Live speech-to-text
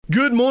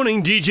Good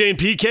morning, DJ and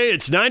PK.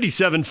 It's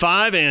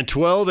 97.5 and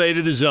 12.8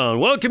 of the zone.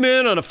 Welcome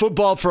in on a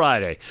football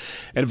Friday.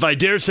 And if I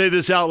dare say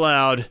this out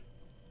loud,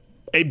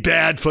 a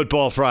bad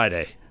football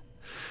Friday.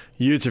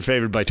 Utes are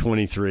favored by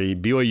 23.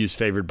 BYU's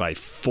favored by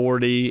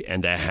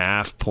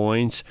 40.5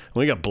 points.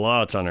 We got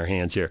blowouts on our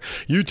hands here.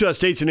 Utah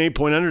State's an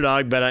 8-point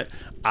underdog, but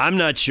I'm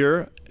not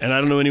sure, and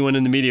I don't know anyone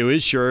in the media who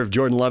is sure if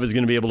Jordan Love is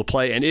going to be able to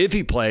play, and if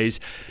he plays,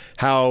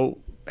 how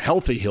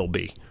healthy he'll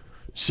be.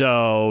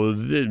 So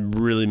it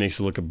really makes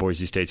it look like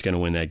Boise State's going to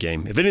win that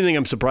game. If anything,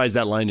 I'm surprised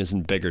that line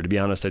isn't bigger. To be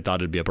honest, I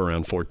thought it'd be up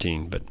around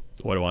 14, but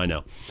what do I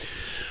know?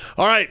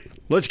 All right,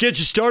 let's get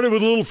you started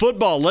with a little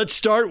football. Let's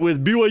start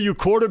with BYU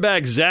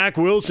quarterback Zach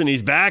Wilson.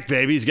 He's back,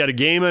 baby. He's got a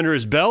game under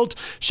his belt.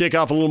 Shake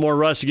off a little more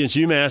rust against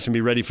UMass and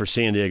be ready for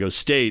San Diego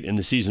State in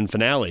the season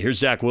finale. Here's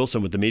Zach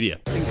Wilson with the media.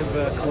 Think of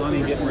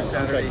Kalani getting more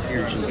contract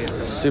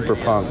extension. Super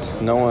pumped.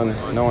 No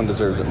one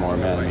deserves it more,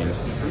 man. I mean,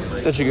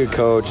 such a good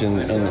coach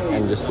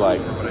and just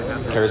like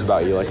cares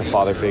about you like a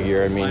father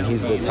figure. I mean,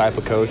 he's the type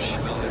of coach,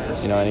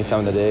 you know, any time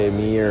of the day,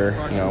 me or,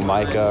 you know,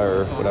 Micah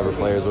or whatever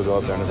players will go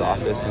up there in his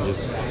office and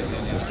just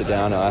sit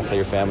down and ask how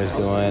your family's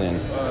doing.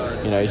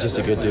 And, you know, he's just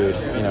a good dude.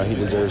 You know, he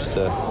deserves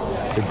to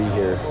be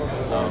here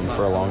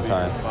for a long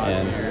time.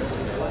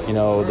 And, you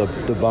know,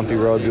 the bumpy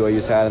road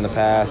BYU's had in the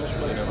past,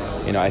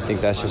 you know, I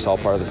think that's just all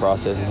part of the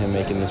process and him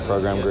making this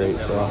program great.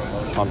 So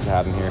pumped to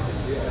have him here.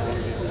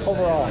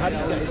 Overall, how do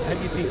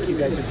you think you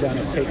guys have done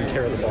at taking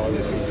care of the ball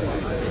this season?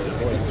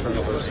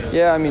 Turnovers?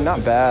 Yeah, I mean,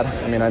 not bad.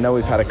 I mean, I know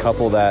we've had a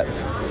couple that,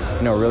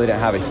 you know, really didn't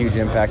have a huge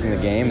impact in the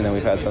game, and then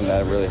we've had some that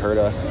have really hurt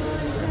us.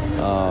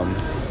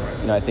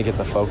 You know, I think it's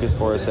a focus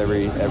for us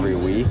every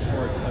week.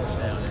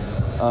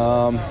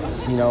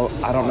 You know,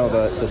 I don't know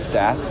the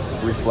stats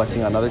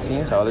reflecting on other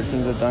teams, how other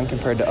teams have done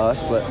compared to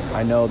us, but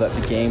I know that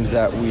the games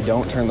that we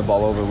don't turn the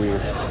ball over, we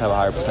have a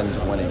higher percentage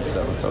of winning,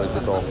 so it's always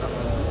the goal.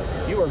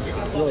 You were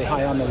really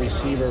high on the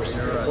receivers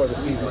before the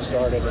season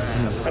started.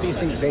 How do you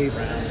think they've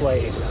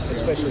played,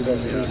 especially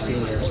those three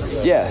seniors?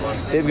 Yeah,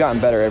 they've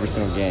gotten better every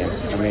single game.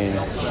 I mean,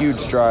 huge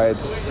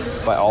strides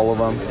by all of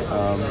them.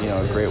 You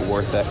know, great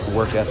work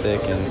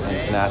ethic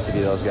and tenacity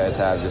those guys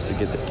have just to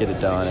get it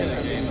done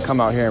and come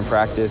out here and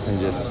practice and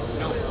just,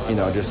 you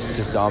know,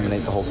 just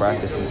dominate the whole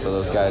practice. And so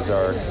those guys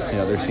are, you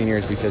know, they're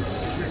seniors because,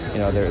 you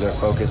know, they're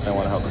focused and they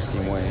want to help this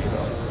team win.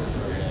 So.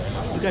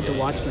 You got to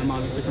watch them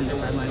obviously from the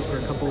sidelines for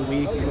a couple of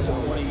weeks.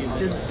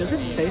 Does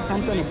it say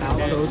something about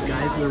those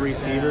guys, the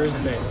receivers,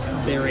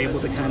 that they're able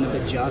to kind of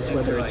adjust,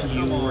 whether it's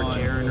you or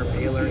Jaron or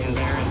Baylor in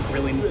there, and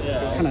really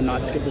kind of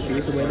not skip a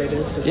beat the way they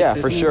did? Yeah,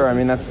 for sure. I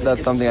mean, that's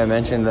something I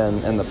mentioned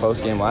in the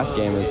post game last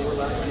game is,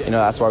 you know,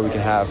 that's why we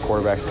can have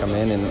quarterbacks come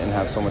in and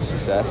have so much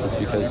success is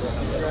because,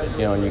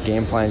 you know, in your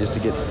game plan just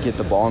to get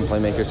the ball in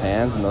playmakers'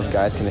 hands, and those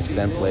guys can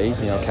extend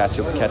plays, you know, catch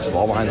a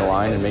ball behind the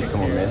line and make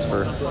someone miss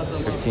for a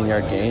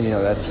 15-yard gain, you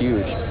know, that's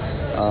huge.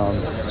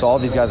 So all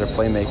of these guys are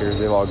playmakers.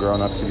 They've all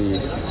grown up to be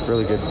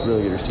really good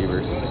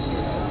receivers.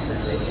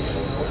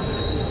 As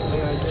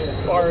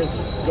far as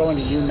going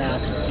to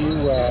UMass, do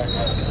you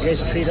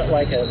guys treat it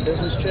like a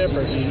business trip,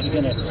 or are you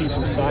going to see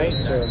some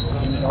sights? Or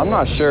I'm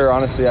not sure,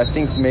 honestly. I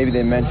think maybe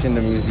they mentioned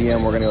a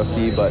museum we're going to go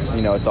see, but,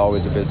 you know, it's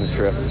always a business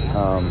trip.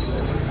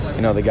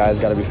 You know, the guys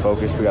got to be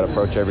focused. We got to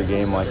approach every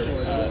game like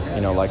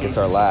it's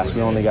our last.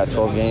 We only got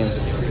 12 games,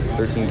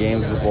 13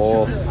 games of the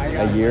bowl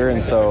a year,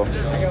 and so,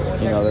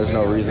 you know, there's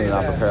no reason to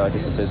not prepare like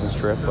it's a business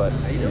trip. But,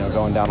 you know,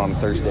 going down on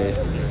Thursday,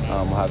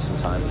 we'll have some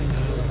time.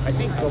 I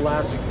think the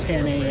last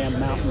 10 a.m.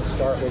 Mountain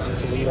start was in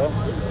Toledo.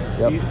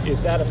 Yep.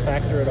 Is that a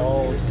factor at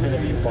all, kind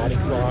of your body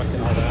clock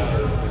and all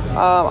that?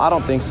 I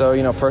don't think so.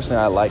 You know,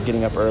 personally, I like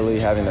getting up early,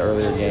 having the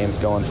earlier games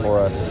going for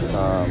us.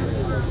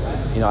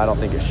 You know, I don't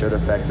think it should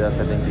affect us.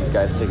 I think these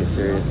guys take it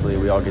seriously.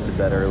 We all get to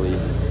bed early,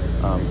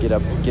 get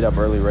up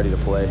early, ready to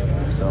play.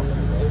 So.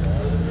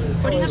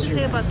 What do you have to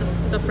say about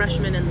the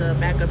freshmen and the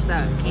backups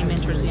that came in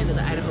towards the end of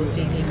the Idaho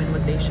State game and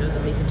what they showed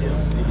that they could do?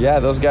 Yeah,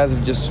 those guys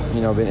have just,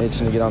 you know, been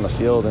itching to get on the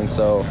field, and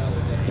so,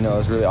 you know, it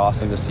was really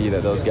awesome to see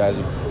that those guys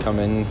would come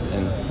in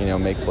and, you know,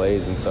 make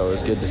plays, and so it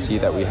was good to see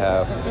that we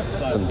have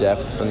some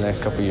depth for the next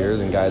couple of years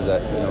and guys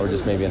that, you know, were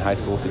just maybe in high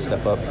school could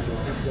step up.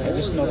 I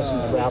just noticed in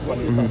the wrap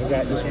on your phone, is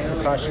that just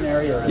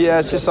precautionary? Or yeah,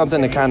 it's just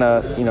something to kind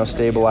of, you know,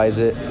 stabilize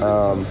it.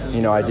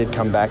 You know, I did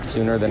come back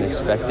sooner than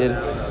expected,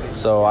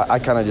 so I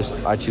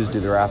choose to do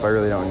the wrap. I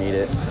really don't need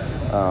it.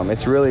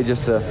 It's really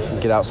just to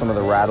get out some of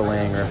the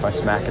rattling, or if I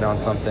smack it on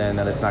something,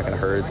 then it's not going to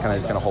hurt. It's kind of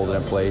just going to hold it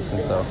in place,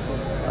 and so,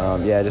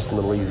 yeah, just a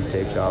little easy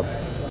tape job.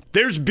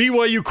 There's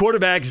BYU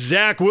quarterback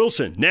Zach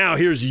Wilson. Now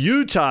here's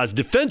Utah's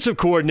defensive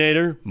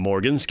coordinator,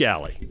 Morgan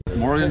Scalley.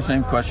 Morgan,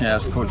 same question I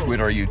asked Coach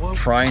Witt. Are you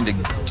trying to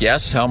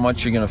guess how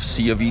much you're going to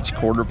see of each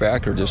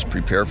quarterback, or just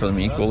prepare for them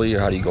equally, or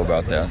how do you go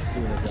about that?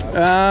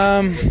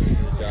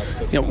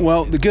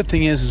 Well, the good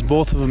thing is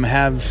both of them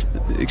have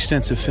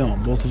extensive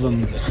film. Both of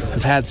them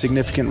have had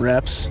significant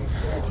reps.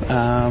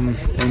 And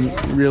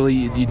really,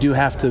 you do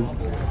have to,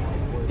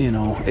 you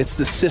know, it's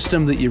the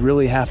system that you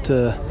really have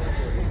to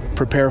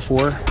prepare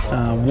for.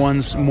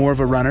 One's more of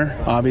a runner,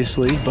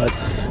 obviously, but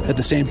at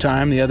the same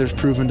time, the other's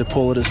proven to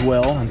pull it as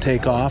well and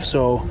take off.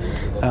 So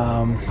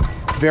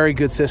very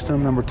good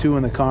system, number 2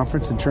 in the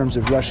conference in terms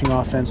of rushing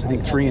offense, I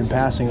think 3 in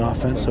passing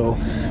offense. So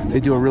they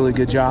do a really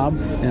good job,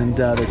 and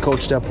they're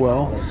coached up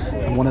well.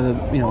 One of the,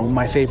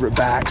 my favorite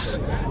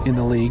backs in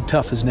the league,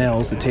 tough as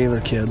nails, the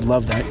Taylor kid,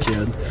 love that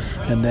kid.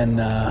 And then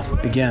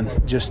again,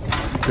 just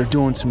they're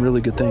doing some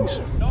really good things.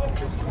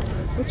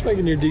 What's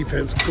making your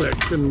defense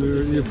click, and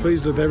you're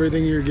pleased with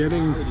everything you're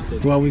getting?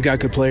 Well, we've got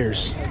good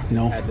players.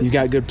 You've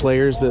got good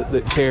players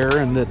that care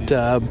and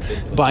that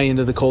buy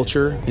into the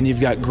culture, and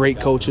you've got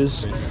great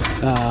coaches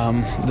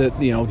that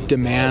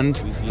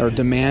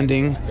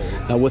demanding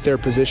with their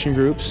position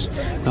groups,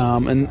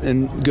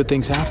 and good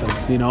things happen.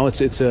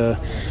 It's a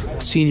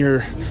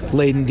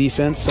senior-laden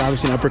defense,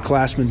 obviously an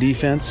upperclassman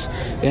defense,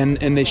 and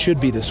they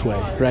should be this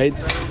way, right?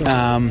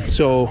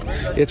 So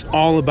it's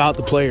all about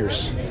the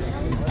players.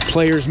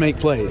 Players make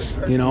plays.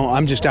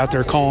 I'm just out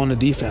there calling the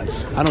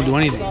defense. I don't do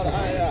anything.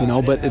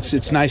 But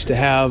it's nice to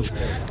have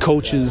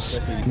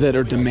coaches that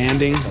are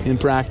demanding in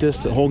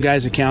practice, that hold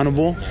guys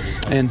accountable,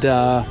 and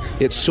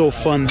it's so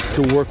fun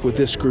to work with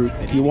this group.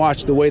 You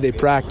watch the way they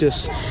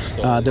practice,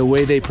 the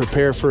way they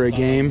prepare for a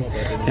game,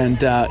 and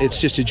it's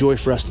just a joy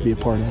for us to be a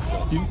part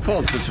of. You've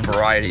called such a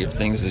variety of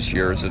things this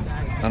year.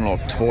 I don't know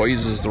if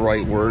toys is the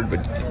right word,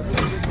 but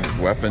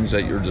weapons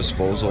at your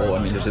disposal. I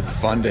mean, is it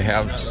fun to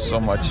have so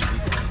much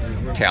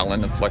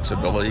talent and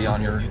flexibility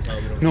on your...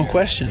 No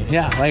question.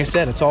 Yeah, like I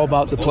said, it's all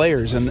about the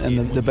players, and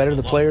the better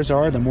the players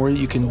are, the more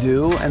you can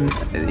do. And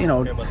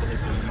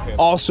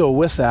also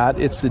with that,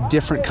 it's the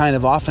different kind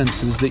of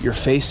offenses that you're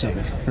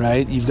facing,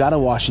 right? You've got a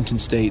Washington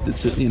State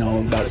that's about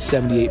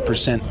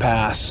 78%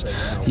 pass.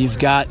 You've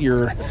got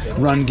your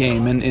run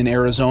game in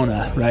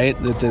Arizona, right?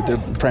 That they're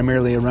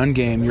primarily a run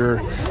game.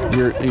 Your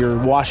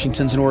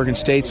Washingtons and Oregon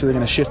States, where they're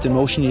going to shift and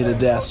motion you to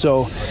death.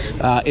 So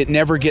it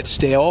never gets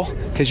stale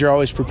because you're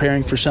always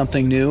preparing for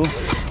something new.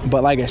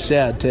 But like I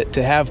said,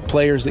 to have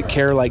players that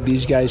care like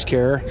these guys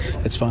care,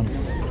 it's fun.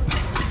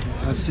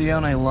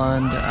 Sione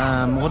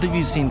Lund, what have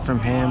you seen from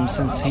him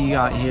since he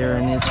got here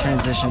and his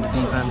transition to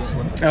defense?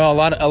 Oh,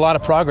 a lot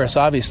of progress,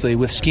 obviously,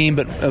 with scheme,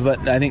 but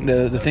I think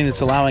the thing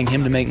that's allowing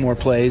him to make more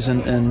plays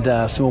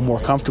and feel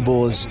more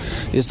comfortable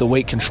is the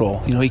weight control.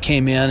 He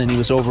came in and he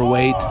was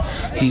overweight.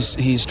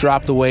 He's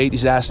dropped the weight.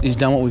 He's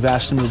done what we've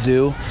asked him to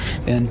do,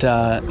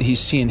 and he's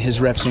seeing his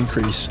reps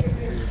increase.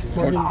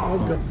 Morgan,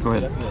 go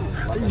ahead.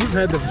 You've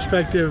had the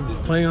perspective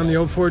playing on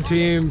the 04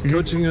 team,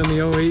 coaching on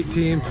the 08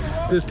 team,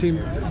 this team.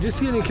 Do you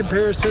see any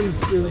comparisons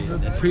to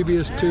the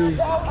previous 2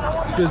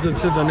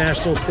 visits to the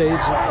national stage?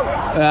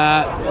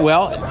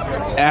 Well,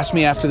 ask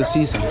me after the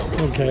season.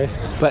 Okay.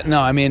 But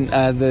no, I mean,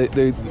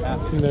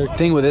 the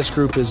thing with this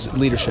group is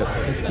leadership.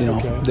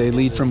 They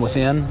lead from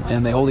within,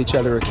 and they hold each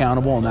other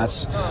accountable, and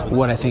that's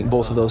what I think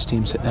both of those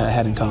teams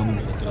had in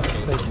common.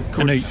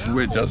 Coach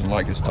Witt doesn't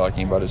like us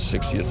talking about his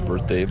 60th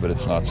birthday, but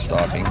it's not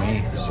stopping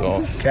me.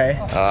 So, okay.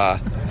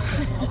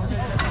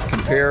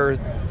 Compare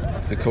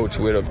the Coach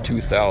Witt of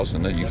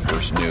 2000 that you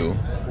first knew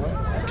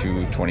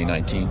to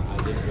 2019.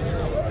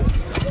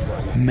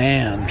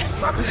 Man,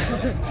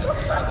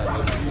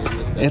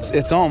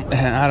 it's all.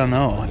 I don't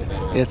know.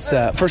 It's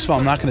first of all,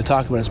 I'm not going to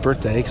talk about his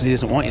birthday because he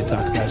doesn't want you to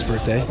talk about his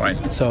birthday.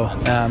 Fine. So,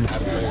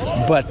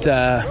 but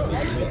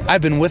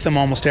I've been with him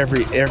almost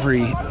every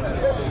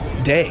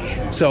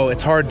day, so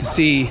it's hard to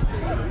see.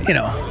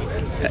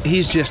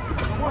 He's just.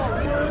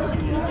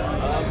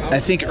 I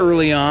think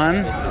early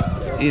on,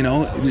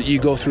 you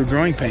go through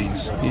growing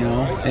pains,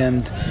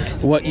 and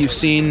what you've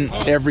seen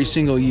every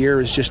single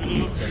year is just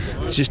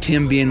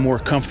him being more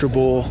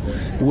comfortable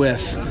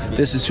with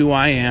this is who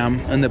I am,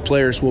 and the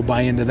players will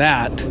buy into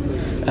that,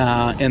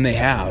 and they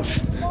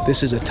have.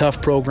 This is a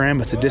tough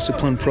program. It's a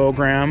disciplined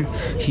program.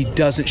 He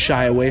doesn't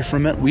shy away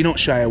from it. We don't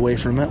shy away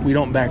from it. We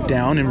don't back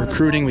down. In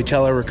recruiting, we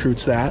tell our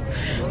recruits that.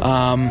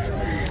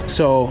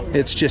 So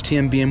it's just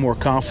him being more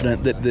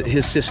confident that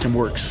his system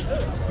works.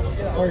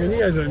 Morgan, you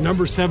guys are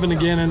number 7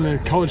 again in the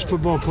college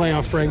football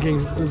playoff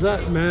rankings. Does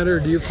that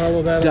matter? Do you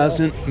follow that?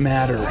 Doesn't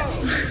matter.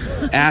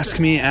 Ask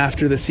me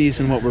after the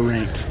season what we're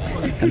ranked,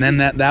 and then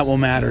that will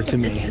matter to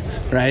me,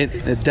 right?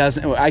 It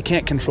doesn't. I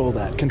can't control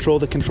that. Control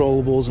the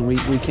controllables, and we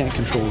can't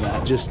control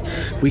that. Just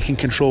we can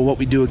control what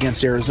we do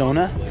against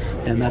Arizona,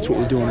 and that's what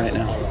we're doing right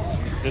now.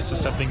 This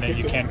is something that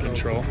you can't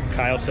control.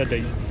 Kyle said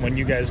that when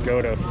you guys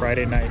go to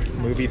Friday night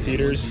movie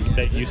theaters,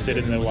 that you sit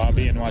in the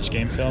lobby and watch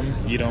game film.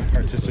 You don't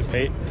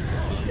participate.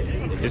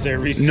 Is there a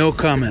reason? No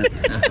comment.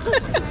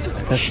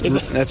 Is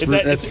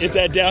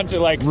that down to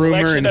like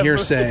rumor and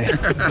hearsay?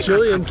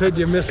 Julian said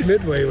you missed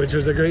Midway, which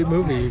was a great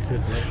movie. He said,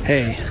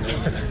 "Hey,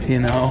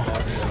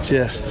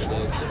 just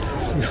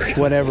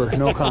whatever.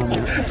 No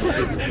comment."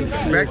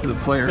 Back to the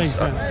players.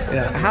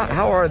 Yeah.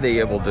 How are they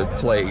able to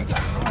play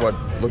what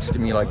looks to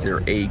me like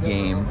their A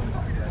game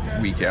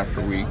week after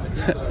week?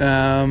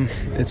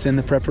 It's in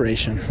the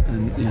preparation,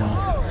 and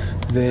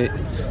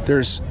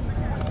there's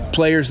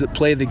players that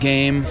play the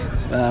game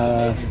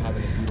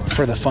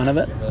for the fun of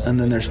it, and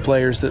then there's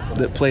players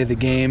that play the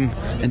game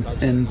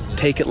and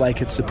take it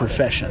like it's a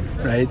profession,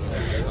 right?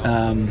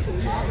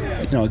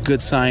 a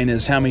good sign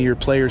is how many of your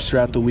players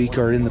throughout the week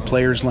are in the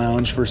players'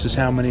 lounge versus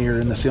how many are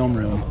in the film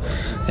room.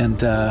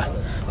 And,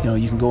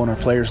 you can go in our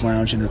players'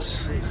 lounge and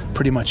it's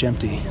pretty much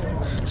empty.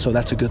 So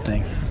that's a good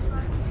thing.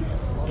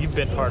 You've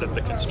been part of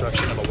the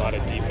construction of a lot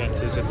of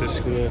defenses at this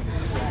school.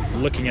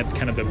 Looking at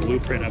kind of the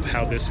blueprint of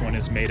how this one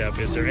is made up,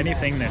 is there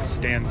anything that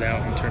stands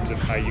out in terms of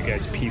how you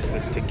guys piece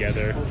this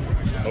together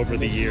over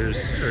the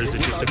years, or is it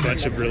just a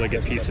bunch of really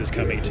good pieces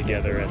coming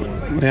together?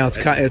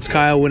 It's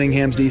Kyle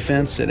Whittingham's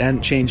defense. It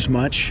hadn't changed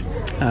much.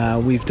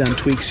 We've done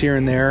tweaks here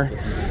and there,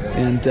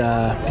 and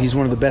he's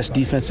one of the best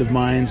defensive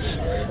minds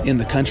in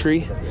the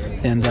country.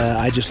 And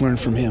I just learned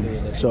from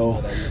him.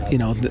 So,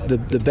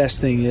 the best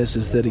thing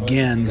is that,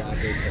 again,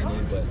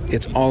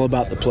 it's all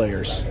about the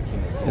players.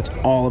 It's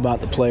all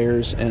about the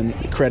players, and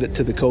credit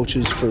to the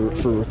coaches for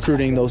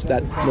recruiting those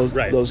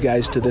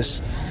guys to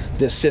this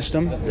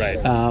system. Right.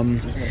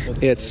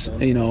 It's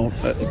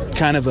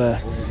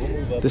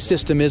the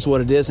system is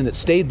what it is, and it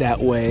stayed that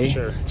way.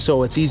 Sure.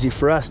 So it's easy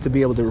for us to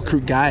be able to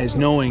recruit guys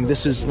knowing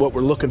this is what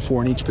we're looking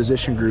for in each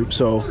position group.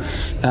 So,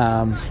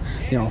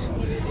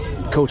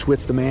 Coach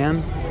Witt's the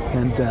man.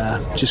 And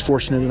just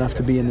fortunate enough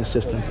to be in this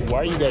system.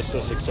 Why are you guys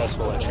so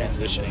successful at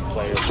transitioning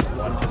players from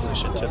one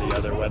position to the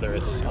other, whether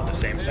it's on the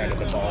same side of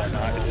the ball or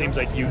not? It seems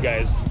like you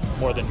guys,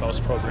 more than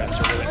most programs,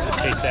 are willing to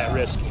take that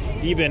risk,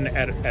 even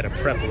at a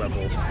prep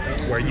level,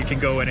 where you can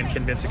go in and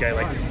convince a guy,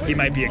 like, he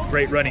might be a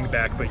great running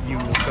back, but you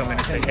will come in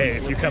and say, hey,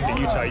 if you come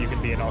to Utah, you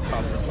can be an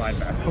all-conference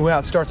linebacker. Well,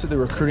 it starts at the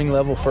recruiting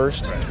level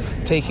first,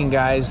 taking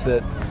guys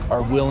that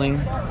are willing,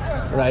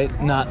 right?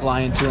 Not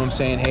lying to them,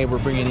 saying, hey, we're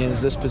bringing you in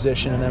as this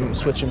position, and then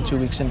switch them 2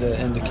 weeks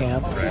into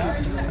camp.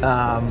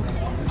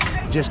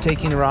 Just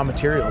taking the raw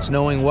materials,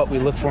 knowing what we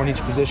look for in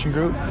each position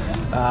group,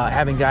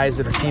 having guys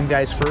that are team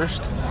guys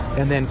first,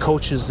 and then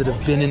coaches that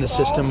have been in the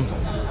system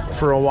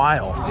for a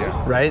while,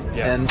 right?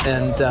 Yeah.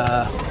 And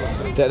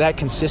that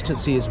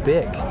consistency is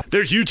big.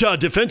 There's Utah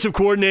defensive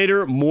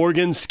coordinator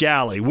Morgan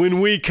Scalley. When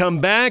we come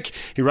back,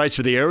 he writes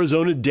for the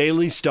Arizona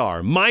Daily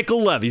Star.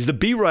 Michael Levy's the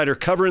beat writer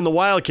covering the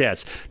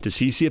Wildcats. Does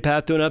he see a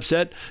path to an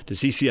upset?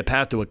 Does he see a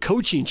path to a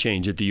coaching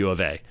change at the U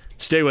of A?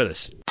 Stay with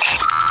us.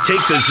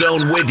 Take the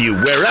Zone with you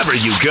wherever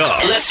you go.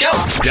 Let's go.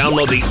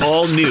 Download the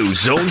all-new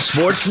Zone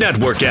Sports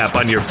Network app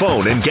on your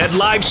phone and get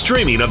live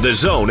streaming of the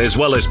Zone as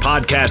well as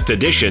podcast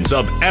editions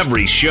of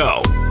every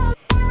show.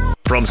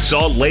 From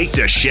Salt Lake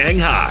to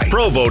Shanghai,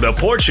 Provo to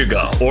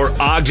Portugal, or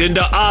Ogden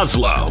to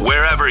Oslo,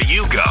 wherever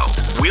you go,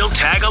 we'll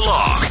tag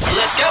along.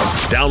 Let's go.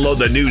 Download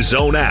the new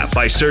Zone app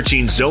by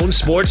searching Zone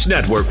Sports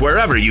Network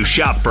wherever you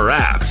shop for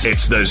apps.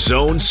 It's the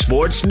Zone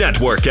Sports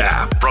Network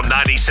app from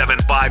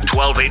 97.5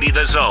 1280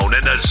 The Zone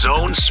and the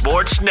Zone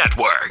Sports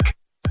Network.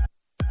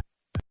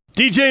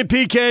 DJ and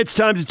PK, it's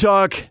time to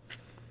talk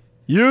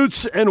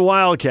Utes and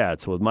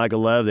Wildcats with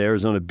Michael Lev, the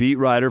Arizona beat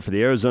writer for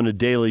the Arizona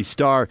Daily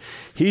Star.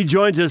 He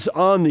joins us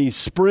on the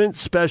Sprint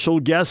special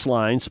guest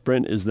line.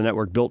 Sprint is the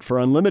network built for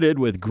unlimited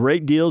with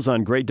great deals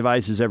on great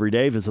devices every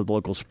day. Visit the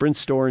local Sprint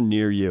store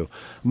near you.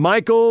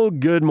 Michael,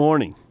 good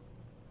morning.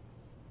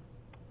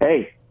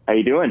 Hey, how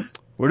you doing?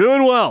 We're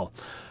doing well.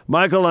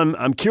 Michael,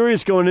 I'm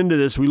curious going into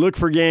this. We look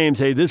for games.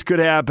 Hey, this could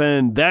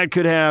happen. That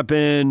could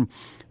happen.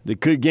 The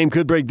game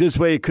could break this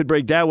way, it could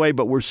break that way,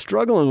 but we're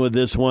struggling with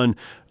this one.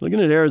 Looking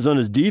at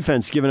Arizona's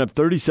defense, giving up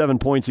 37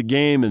 points a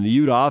game, and the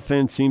Ute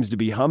offense seems to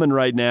be humming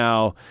right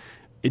now.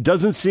 It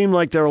doesn't seem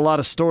like there are a lot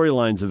of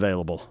storylines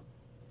available.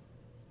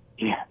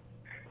 Yeah,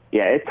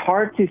 it's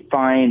hard to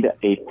find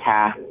a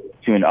path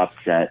to an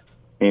upset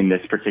in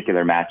this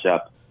particular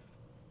matchup.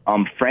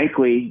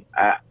 Frankly,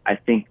 I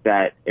think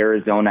that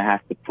Arizona has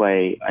to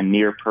play a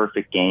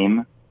near-perfect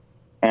game.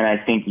 And I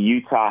think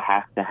Utah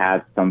has to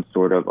have some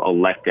sort of a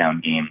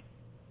letdown game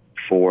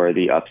for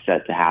the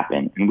upset to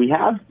happen. And we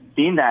have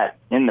seen that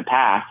in the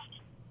past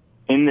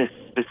in this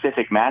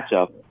specific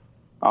matchup.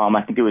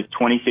 I think it was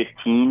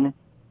 2015.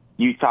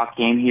 Utah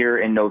came here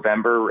in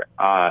November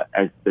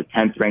as the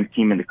 10th ranked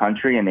team in the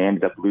country, and they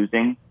ended up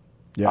losing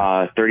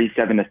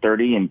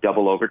 37-30 in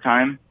double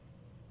overtime.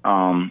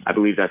 I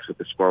believe that's what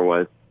the score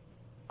was.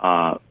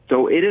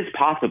 So it is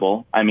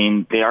possible. I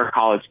mean, they are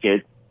college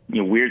kids.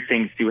 Weird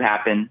things do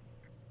happen.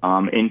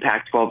 In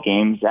Pac-12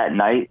 games at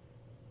night.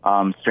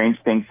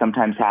 Strange things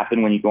sometimes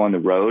happen when you go on the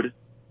road,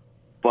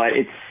 but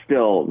it's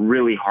still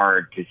really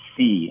hard to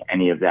see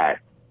any of that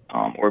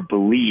or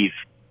believe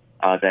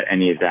that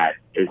any of that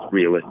is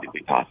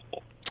realistically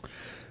possible.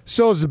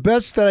 So the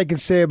best that I can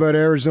say about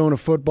Arizona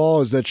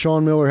football is that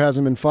Sean Miller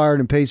hasn't been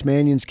fired and Pace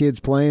Mannion's kids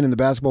playing and the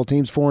basketball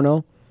team's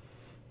 4-0?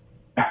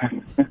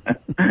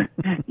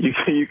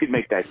 You could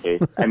make that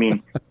case. I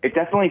mean, it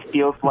definitely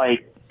feels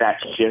like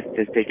that shift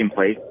has taken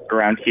place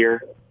around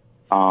here.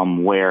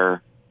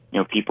 Where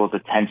people's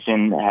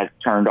attention has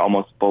turned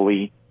almost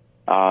fully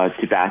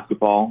to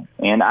basketball,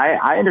 and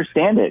I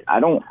understand it. I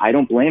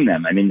don't blame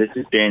them. I mean, this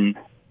has been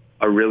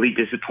a really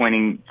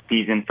disappointing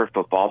season for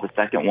football, the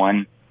second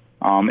one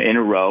in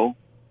a row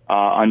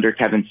under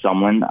Kevin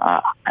Sumlin.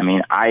 I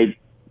mean, I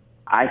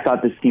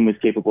thought this team was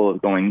capable of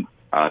going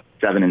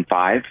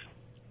 7-5,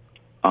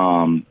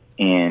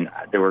 And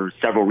there were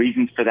several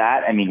reasons for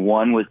that. I mean,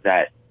 one was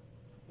that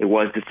it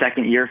was the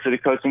second year for the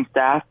coaching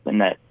staff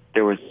and that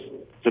there was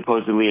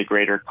supposedly a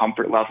greater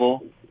comfort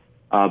level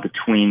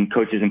between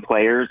coaches and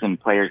players and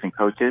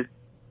coaches.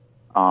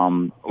 A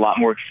lot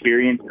more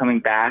experience coming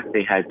back.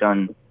 They had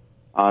done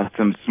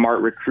some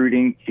smart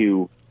recruiting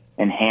to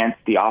enhance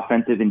the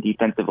offensive and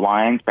defensive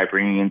lines by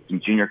bringing in some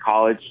junior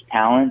college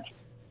talent.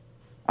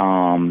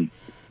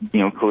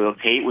 Khalil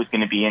Tate was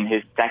going to be in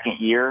his second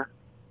year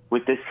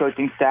with this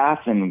coaching staff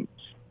and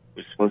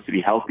was supposed to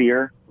be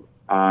healthier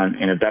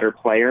and a better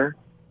player.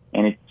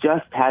 And it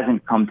just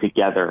hasn't come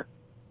together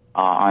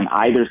on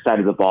either side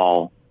of the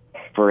ball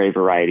for a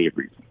variety of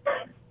reasons.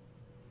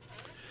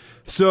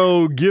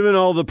 So, given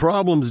all the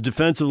problems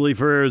defensively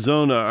for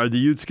Arizona, are the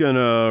Utes going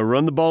to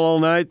run the ball all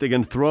night? They're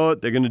going to throw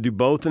it? They're going to do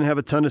both and have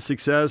a ton of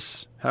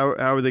success? How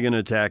are they going to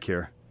attack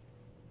here?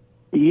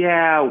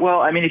 Yeah,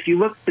 well, I mean, if you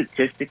look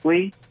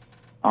statistically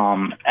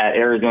at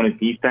Arizona's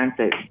defense,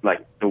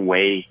 the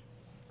way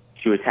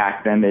to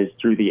attack them is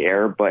through the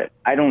air, but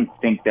I don't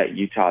think that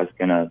Utah is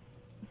going to,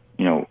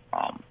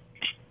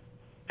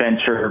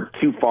 venture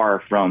too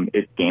far from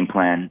its game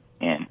plan,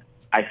 and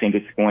I think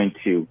it's going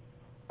to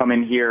come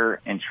in here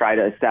and try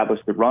to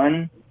establish the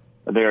run.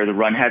 They're the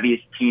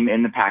run-heaviest team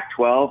in the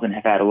Pac-12 and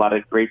have had a lot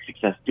of great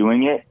success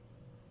doing it.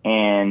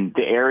 And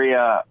the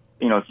area,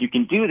 if you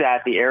can do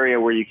that, the area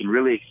where you can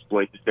really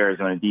exploit this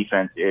Arizona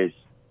defense is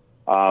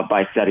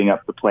by setting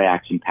up the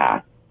play-action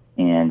pass.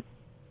 And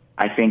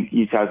I think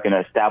Utah is going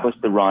to establish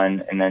the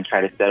run and then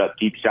try to set up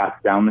deep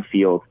shots down the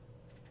field.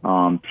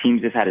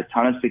 Teams have had a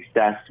ton of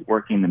success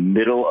working the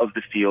middle of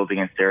the field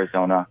against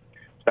Arizona,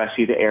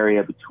 especially the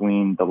area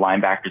between the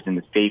linebackers and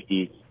the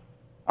safeties.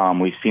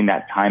 We've seen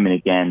that time and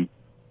again.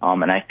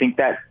 And I think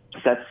that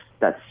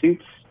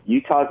suits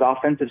Utah's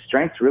offensive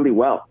strengths really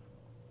well.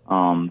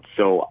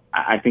 So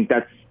I think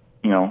that's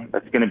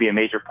going to be a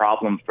major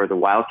problem for the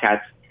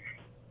Wildcats.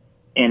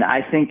 And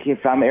I think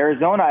if I'm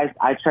Arizona,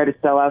 I try to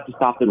sell out to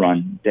stop the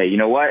run. Say, you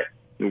know what?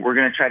 We're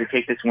going to try to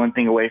take this one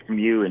thing away from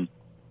you and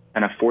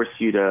kind of force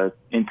you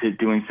into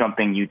doing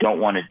something you don't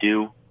want to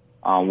do.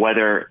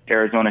 Whether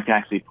Arizona can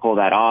actually pull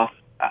that off,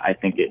 I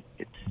think it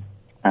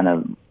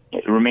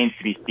remains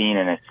to be seen,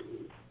 and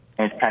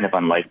it's kind of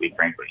unlikely,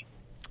 frankly.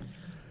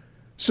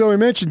 So we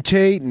mentioned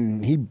Tate,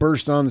 and he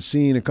burst on the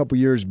scene a couple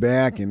years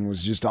back and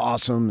was just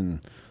awesome,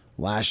 and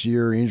last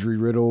year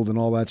injury-riddled and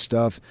all that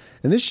stuff.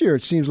 And this year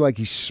it seems like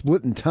he's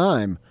splitting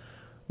time.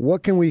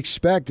 What can we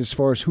expect as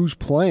far as who's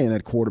playing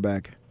at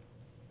quarterback?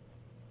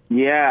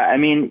 Yeah, I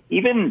mean,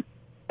 even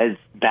as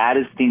bad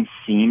as things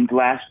seemed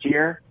last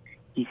year,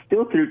 he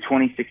still threw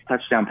 26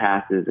 touchdown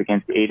passes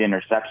against 8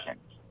 interceptions.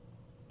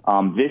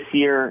 This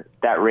year,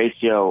 that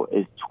ratio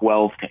is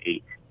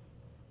 12-8.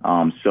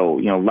 So,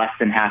 less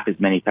than half as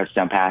many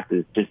touchdown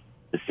passes, just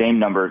the same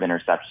number of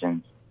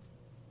interceptions.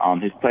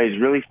 His play has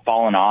really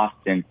fallen off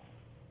since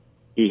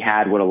he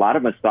had what a lot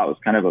of us thought was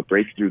kind of a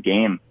breakthrough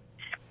game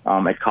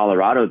at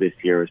Colorado this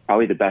year. It was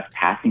probably the best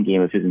passing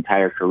game of his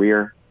entire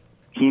career.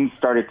 Teams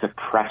started to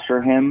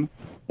pressure him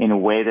in a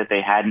way that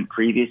they hadn't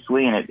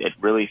previously, and it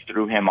really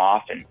threw him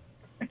off and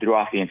threw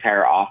off the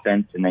entire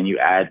offense. And then you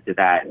add to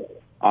that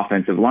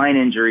offensive line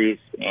injuries,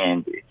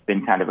 and it's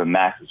been kind of a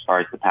mess as far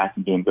as the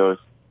passing game goes.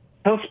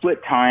 He'll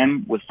split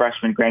time with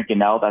freshman Grant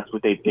Gunnell. That's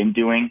what they've been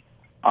doing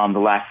the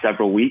last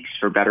several weeks,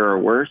 for better or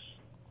worse.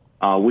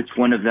 Which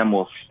one of them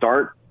will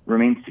start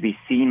remains to be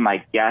seen.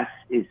 My guess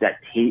is that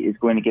Tate is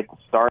going to get the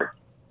start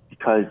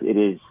because it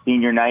is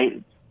senior night.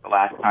 It's the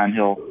last time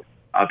he'll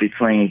be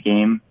playing a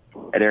game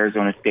at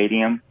Arizona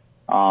Stadium.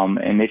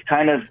 And they've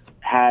kind of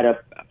had a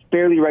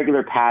fairly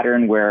regular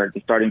pattern where the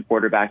starting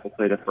quarterback will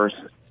play the first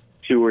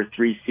 2 or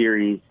 3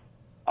 series.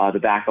 The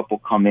backup will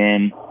come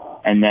in,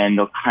 and then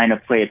they'll kind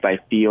of play it by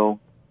feel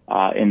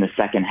in the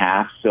second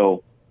half.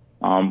 So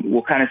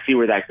we'll kind of see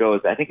where that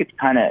goes. I think it's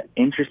kind of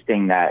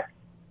interesting that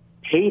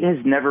Tate has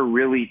never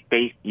really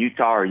faced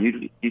Utah, or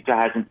Utah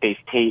hasn't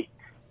faced Tate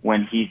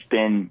when he's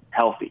been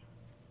healthy.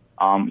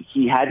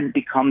 He hadn't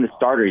become the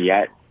starter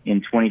yet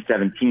in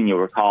 2017. You'll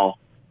recall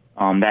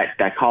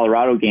that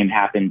Colorado game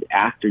happened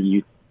after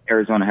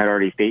Arizona had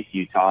already faced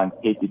Utah, and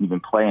Tate didn't even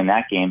play in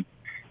that game.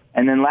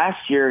 And then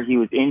last year he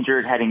was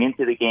injured heading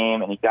into the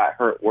game, and he got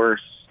hurt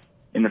worse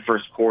in the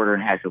first quarter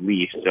and had to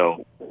leave.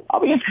 So I'll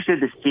be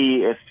interested to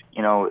see if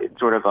it's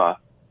sort of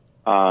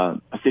a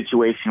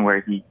situation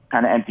where he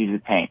kind of empties the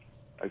tank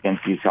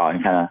against Utah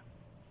and kind of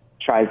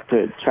tries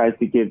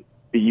to give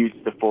the Utes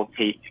the full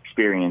Tate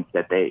experience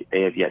that they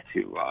have yet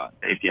to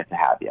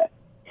have yet.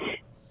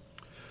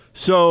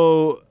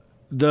 So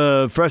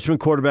the freshman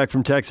quarterback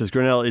from Texas,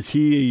 Gunnell, is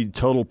he a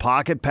total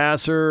pocket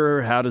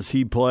passer? How does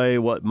he play?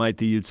 What might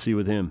the Utes see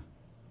with him?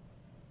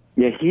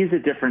 Yeah, he's a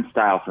different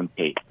style from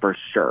Tate for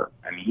sure.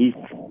 I mean, he's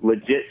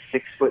legit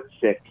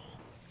 6'6".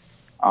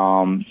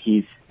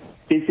 He's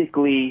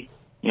physically,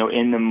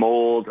 in the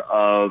mold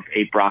of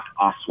a Brock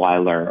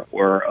Osweiler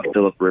or a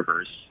Phillip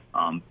Rivers.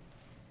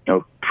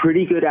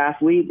 Pretty good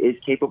athlete, is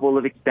capable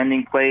of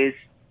extending plays.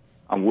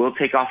 Will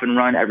take off and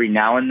run every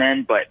now and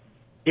then, but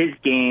his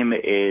game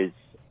is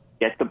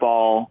get the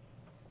ball,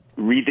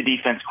 read the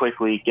defense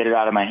quickly, get it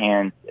out of my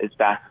hands as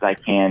fast as I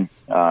can,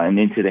 and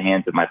into the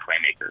hands of my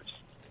playmakers.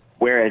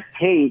 Whereas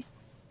Tate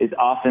is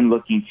often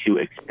looking to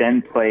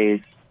extend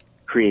plays,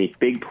 create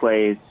big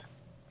plays.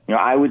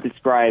 I would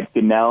describe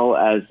Gunnell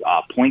as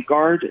a point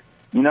guard,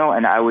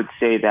 and I would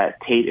say that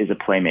Tate is a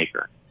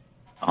playmaker.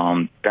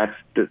 That's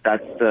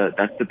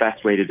the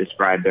best way to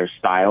describe their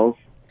styles.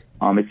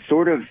 It's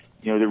sort of,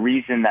 the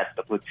reason that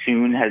the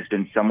platoon has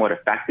been somewhat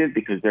effective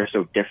because they're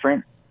so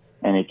different,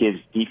 and it gives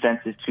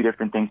defenses two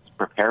different things to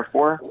prepare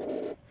for.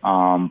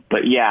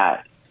 But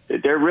yeah,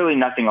 they're really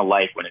nothing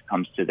alike when it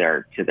comes to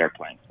their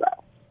playing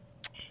style.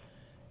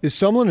 Is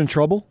Sumlin in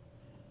trouble?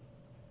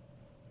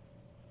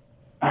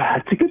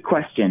 It's a good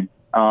question.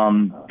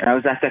 And I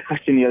was asked that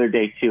question the other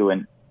day too,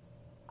 and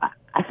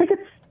I think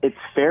it's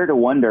fair to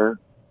wonder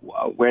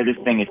where this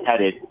thing is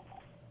headed.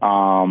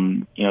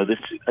 This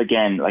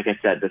again, like I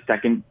said, the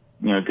second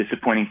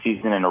disappointing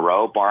season in a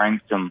row,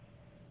 barring some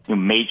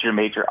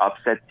major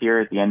upsets here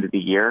at the end of the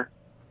year.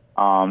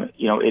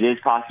 It is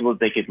possible that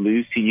they could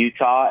lose to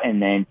Utah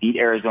and then beat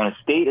Arizona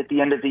State at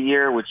the end of the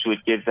year, which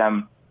would give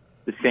them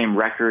the same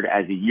record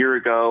as a year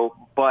ago,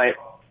 but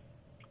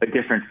a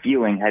different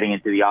feeling heading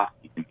into the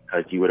offseason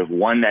because you would have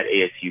won that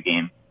ASU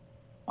game,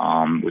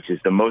 which is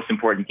the most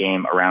important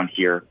game around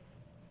here.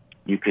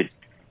 You could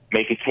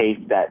make a case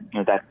that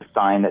that's a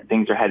sign that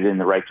things are headed in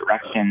the right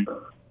direction.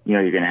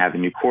 You're going to have a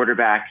new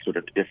quarterback, sort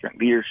of a different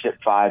leadership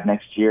vibe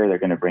next year. They're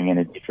going to bring in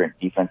a different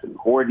defensive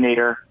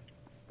coordinator.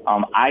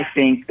 I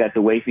think that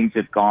the way things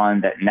have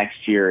gone, that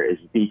next year is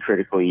the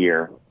critical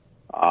year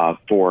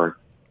for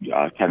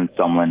Kevin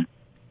Sumlin,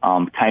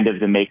 kind of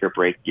the make or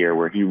break year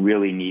where he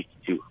really needs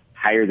to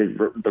hire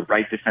the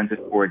right defensive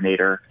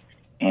coordinator,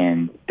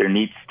 and there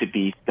needs to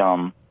be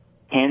some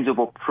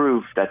tangible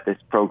proof that this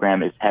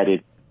program is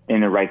headed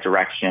in the right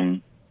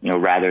direction,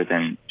 rather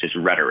than just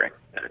rhetoric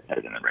that it's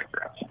headed in the right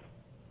direction.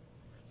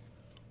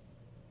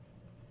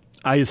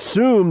 I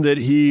assume that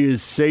he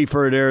is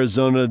safer at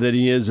Arizona than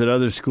he is at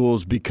other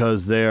schools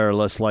because they are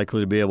less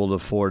likely to be able to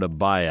afford a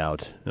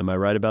buyout. Am I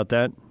right about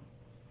that?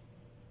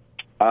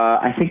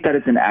 I think that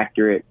is an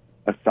accurate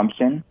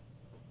assumption.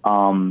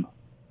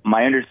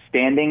 My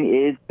understanding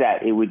is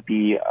that it would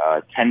be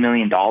 $10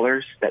 million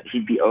that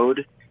he'd be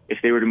owed if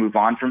they were to move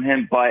on from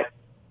him, but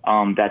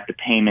that the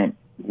payment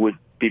would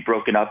be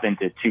broken up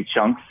into two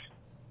chunks.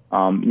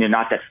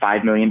 Not that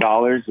 $5 million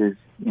is,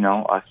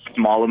 a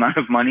small amount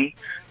of money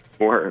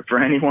for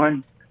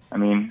anyone. I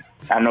mean,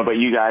 I don't know about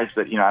you guys,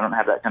 but, I don't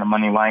have that kind of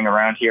money lying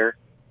around here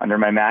under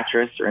my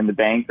mattress or in the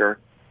bank or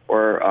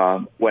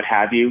what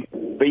have you.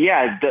 But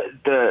yeah,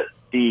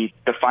 the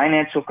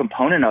financial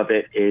component of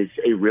it is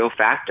a real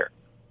factor.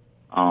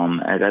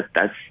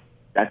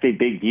 That's a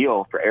big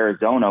deal for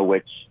Arizona,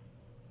 which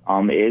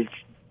is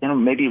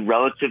maybe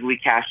relatively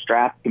cash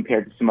strapped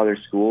compared to some other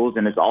schools,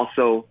 and is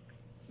also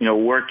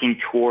working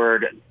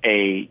toward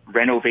a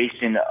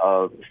renovation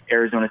of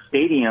Arizona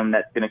Stadium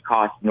that's going to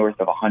cost north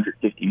of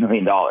 $150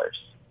 million.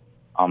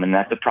 And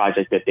that's a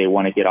project that they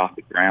want to get off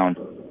the ground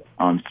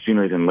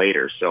sooner than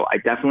later. So I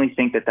definitely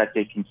think that that's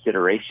a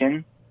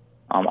consideration.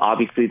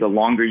 Obviously, the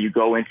longer you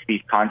go into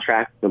these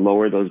contracts, the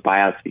lower those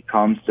buyouts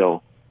become.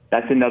 So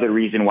that's another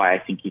reason why I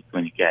think he's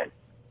going to get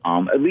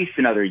at least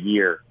another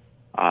year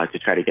to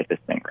try to get this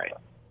thing right.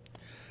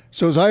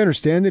 So as I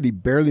understand it, he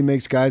barely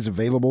makes guys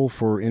available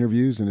for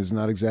interviews and is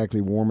not exactly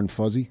warm and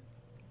fuzzy?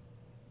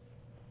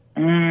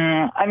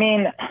 I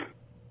mean,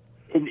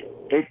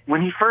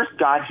 when he first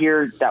got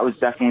here, that was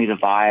definitely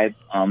the vibe.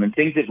 And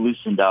things have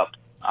loosened up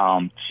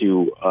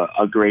to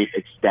a great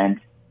extent.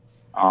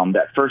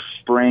 That first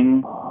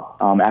spring,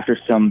 after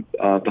some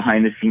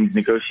behind-the-scenes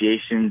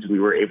negotiations, we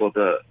were able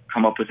to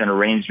come up with an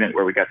arrangement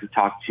where we got to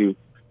talk to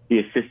the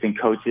assistant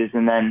coaches.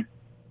 And then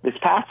this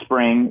past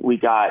spring, we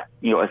got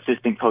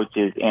assistant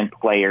coaches and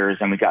players,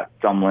 and we got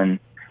Sumlin,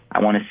 I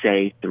want to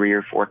say 3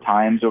 or 4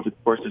 times over the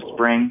course of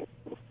spring.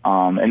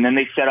 And then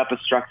they set up a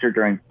structure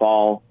during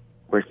fall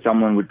where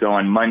Sumlin would go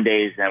on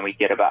Mondays, and we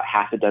get about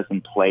half a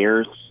dozen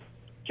players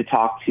to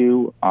talk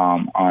to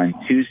on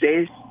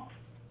Tuesdays.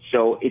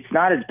 So it's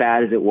not as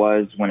bad as it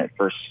was when it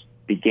first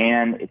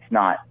began. It's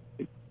not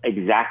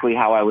exactly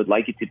how I would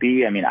like it to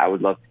be. I mean, I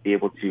would love to be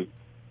able to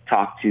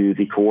talk to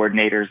the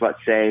coordinators,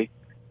 let's say,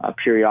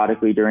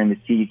 periodically during the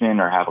season,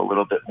 or have a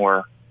little bit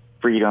more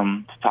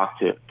freedom to talk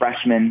to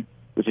freshmen,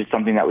 which is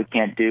something that we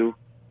can't do.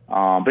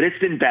 But it's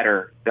been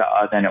better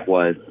than it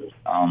was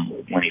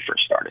when he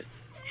first started.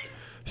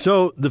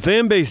 So the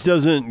fan base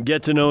doesn't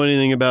get to know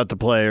anything about the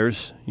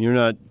players. You're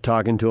not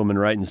talking to them and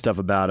writing stuff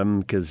about them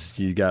because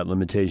you got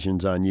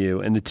limitations on you.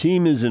 And the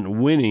team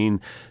isn't winning.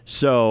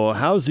 So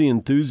how's the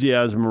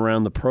enthusiasm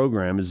around the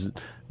program?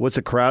 What's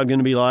the crowd going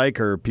to be like?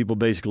 Or are people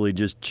basically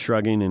just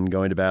shrugging and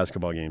going to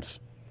basketball games?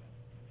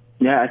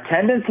 Yeah,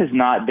 attendance has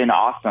not been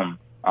awesome.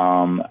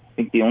 I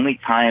think the only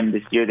time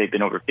this year they've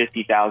been over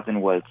 50,000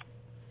 was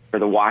for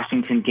the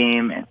Washington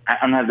game. And I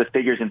don't have the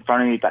figures in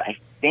front of me, but I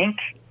think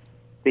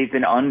they've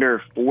been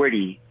under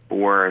 40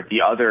 for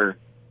the other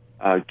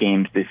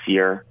games this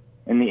year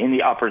in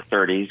the upper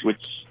 30s,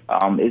 which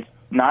is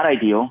not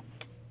ideal.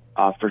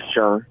 for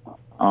sure.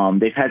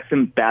 They've had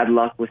some bad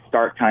luck with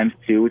start times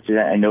too, which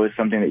I know is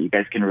something that you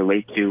guys can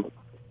relate to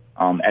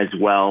as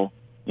well.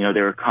 You know,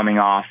 they were coming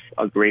off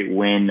a great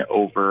win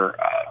over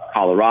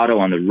Colorado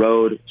on the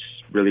road, which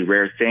is a really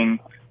rare thing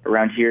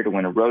around here to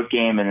win a road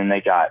game, and then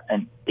they got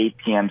an 8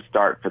 p.m.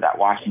 start for that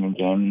Washington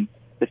game.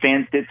 The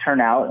fans did turn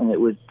out, and it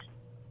was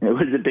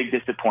a big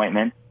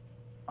disappointment.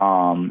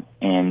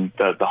 And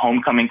the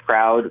homecoming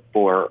crowd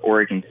for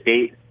Oregon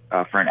State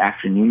for an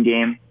afternoon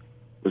game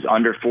was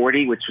under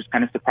 40, which was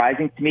kind of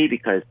surprising to me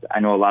because I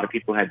know a lot of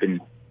people had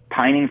been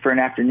pining for an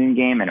afternoon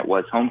game, and it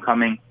was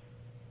homecoming.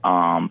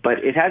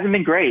 But it hasn't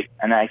been great,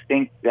 and I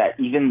think that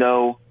even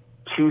though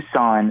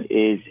Tucson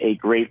is a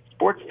great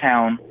sports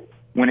town,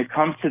 when it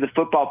comes to the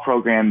football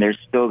program, there's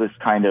still this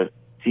kind of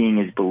seeing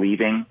is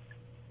believing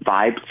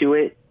vibe to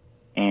it,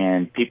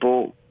 and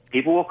people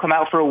will come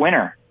out for a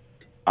winner.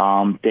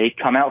 They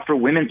come out for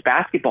women's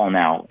basketball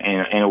now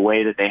in a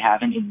way that they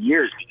haven't in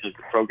years because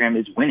the program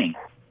is winning.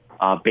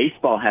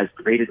 Baseball has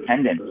great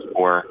attendance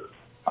for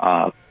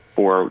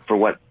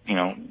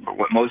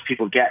what most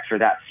people get for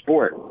that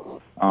sport.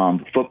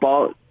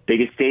 Football,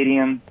 biggest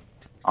stadium,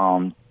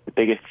 the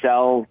biggest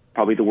sell,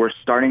 probably the worst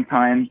starting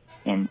times,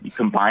 and you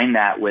combine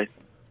that with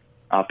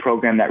a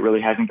program that really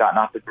hasn't gotten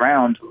off the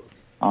ground,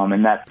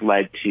 and that's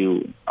led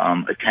to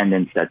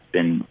attendance that's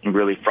been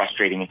really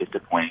frustrating and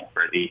disappointing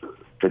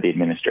for the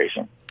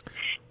administration.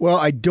 Well,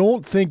 I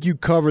don't think you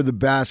cover the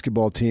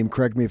basketball team.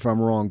 Correct me if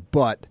I'm wrong,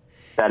 but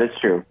that is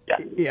true.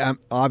 Yeah.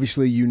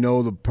 Obviously, you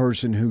know the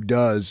person who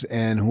does,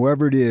 and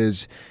whoever it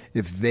is,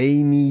 if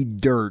they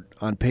need dirt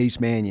on Pace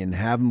Mannion,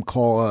 have them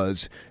call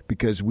us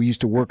because we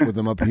used to work with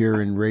them up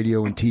here in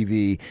radio and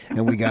TV,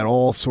 and we got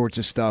all sorts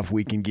of stuff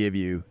we can give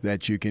you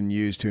that you can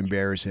use to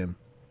embarrass him.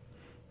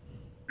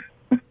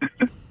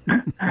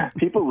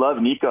 People love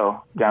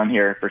Nico down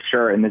here for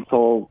sure, and this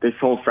whole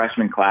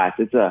freshman class.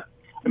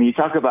 You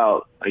talk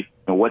about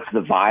what's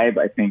the vibe?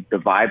 I think the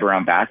vibe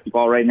around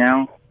basketball right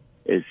now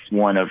is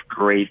one of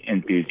great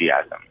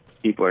enthusiasm.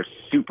 People are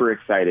super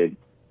excited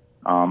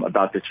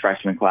about this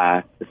freshman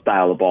class, the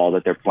style of ball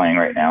that they're playing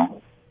right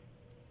now.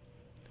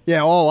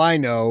 Yeah, all I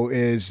know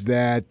is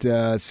that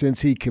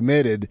since he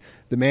committed,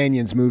 the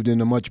Mannions moved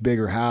into a much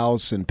bigger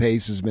house, and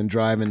Pace has been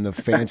driving the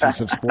fanciest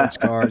of sports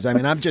cars. I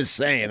mean, I'm just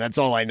saying, that's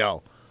all I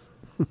know.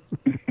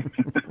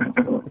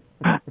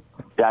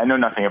 Yeah, I know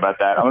nothing about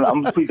that. I'm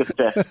going to plead the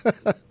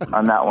fifth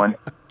on that one.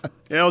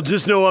 Yeah,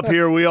 just know up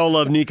here we all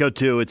love Nico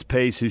too. It's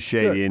Pace who's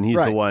shady, and he's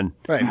the one.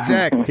 Right,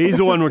 exactly. He's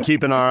the one we're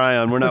keeping our eye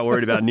on. We're not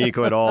worried about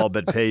Nico at all,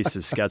 but Pace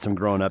has got some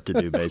growing up to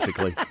do,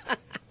 basically.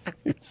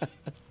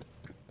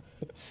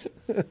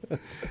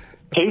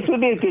 Pace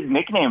would be a good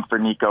nickname for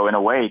Nico in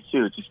a way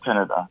too, just kind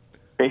of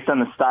based on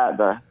the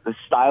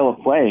style of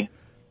play,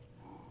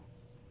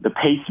 the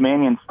Pace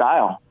Mannion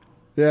style.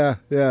 Yeah.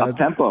 Up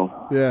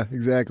tempo. Yeah,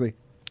 exactly.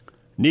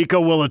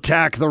 Nico will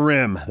attack the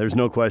rim. There's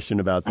no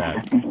question about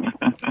that.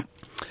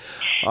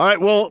 All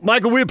right, well,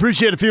 Michael, we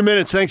appreciate a few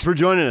minutes. Thanks for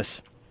joining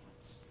us.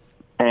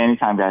 Hey,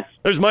 anytime, guys.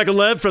 There's Michael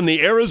Lev from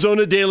the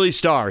Arizona Daily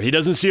Star. He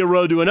doesn't see a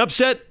road to an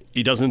upset.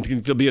 He doesn't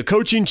think there'll be a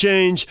coaching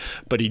change,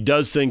 but he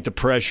does think the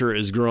pressure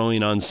is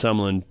growing on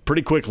Sumlin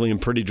pretty quickly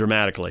and pretty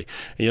dramatically.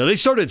 They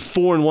started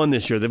 4-1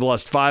 this year. They've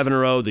lost 5 in a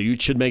row. The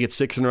Utes should make it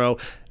 6 in a row.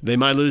 They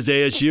might lose to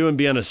ASU and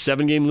be on a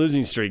 7-game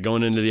losing streak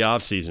going into the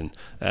offseason.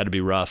 That'd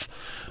be rough.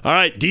 All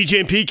right,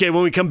 DJ and PK,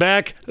 when we come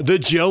back, the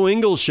Joe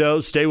Ingles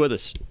Show. Stay with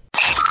us.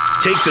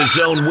 Take the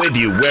Zone with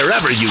you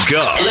wherever you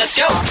go. Let's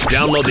go.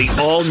 Download the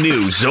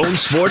all-new Zone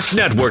Sports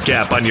Network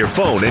app on your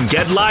phone and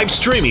get live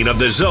streaming of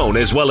the Zone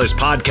as well as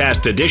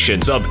podcast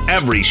editions of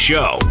every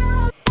show.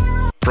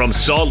 From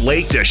Salt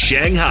Lake to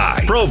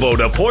Shanghai, Provo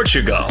to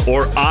Portugal,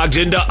 or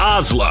Ogden to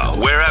Oslo,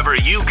 wherever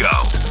you go,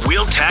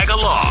 we'll tag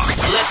along.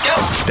 Let's go.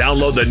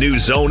 Download the new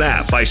Zone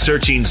app by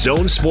searching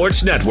Zone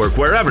Sports Network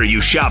wherever you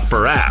shop for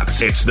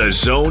apps. It's the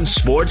Zone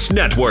Sports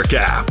Network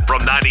app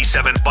from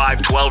 97.5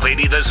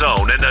 1280 The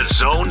Zone and the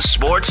Zone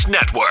Sports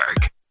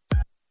Network.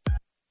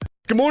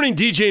 Good morning,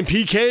 DJ and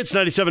PK. It's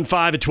 97.5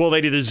 at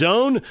 1280 The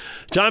Zone.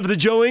 Time for the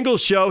Joe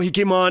Ingles Show. He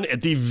came on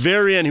at the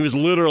very end. He was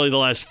literally the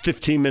last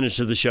 15 minutes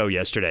of the show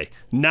yesterday.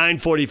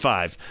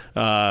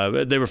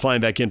 9:45. They were flying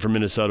back in from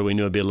Minnesota. We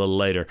knew it'd be a little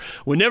later.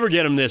 We never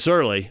get him this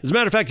early. As a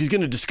matter of fact, he's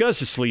going to discuss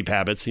his sleep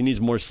habits. He needs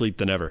more sleep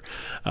than ever.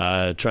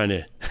 Trying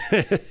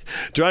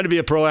to be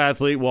a pro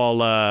athlete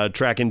while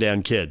tracking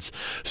down kids.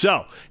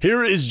 So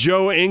here is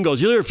Joe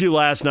Ingles. You'll hear a few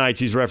last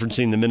nights. He's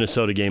referencing the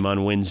Minnesota game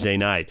on Wednesday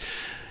night.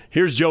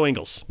 Here's Joe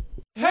Ingles.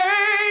 Hey,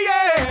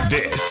 yeah!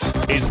 This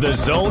is the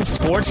Zone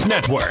Sports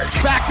Network.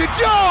 Back to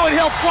Joe, and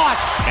he'll flush.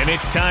 And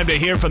it's time to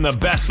hear from the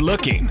best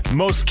looking,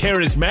 most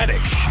charismatic,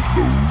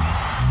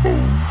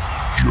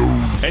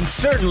 and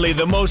certainly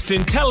the most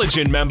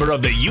intelligent member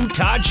of the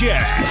Utah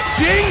Jazz.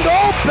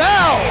 Jingle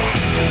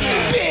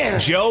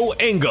bells! Joe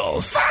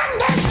Ingles.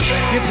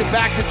 Gives it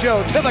back to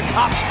Joe, to the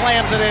cup,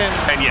 slams it in.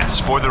 And yes,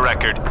 for the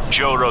record,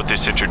 Joe wrote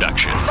this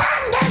introduction.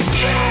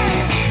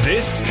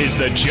 This is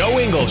the Joe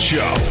Ingles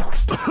Show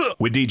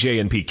with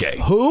DJ and PK.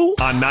 Who?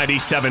 On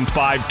 97.5,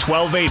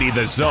 1280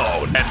 The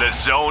Zone and The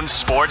Zone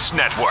Sports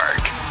Network.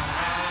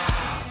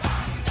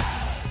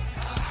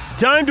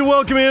 Time to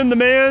welcome in the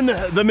man,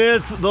 the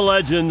myth, the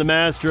legend, the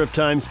master of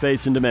time,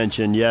 space, and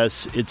dimension.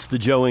 Yes, it's the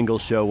Joe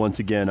Ingles Show once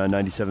again on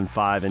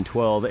 97.5 and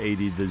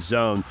 1280 The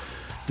Zone.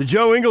 The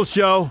Joe Ingles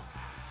Show,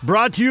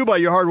 brought to you by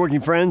your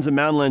hardworking friends at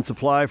Mountainland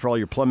Supply. For all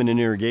your plumbing and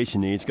irrigation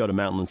needs, go to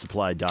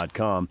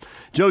mountainlandsupply.com.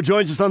 Joe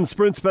joins us on the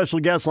Sprint Special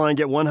Guest Line.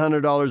 Get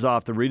 $100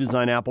 off the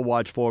redesigned Apple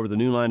Watch 4 with a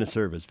new line of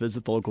service.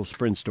 Visit the local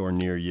Sprint store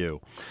near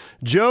you.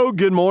 Joe,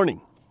 good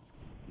morning.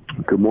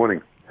 Good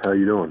morning. How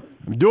you doing?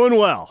 I'm doing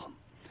well.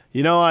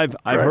 You know, I've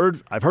heard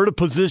of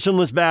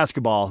positionless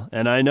basketball,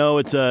 and I know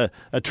it's a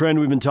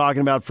trend we've been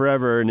talking about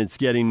forever, and it's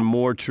getting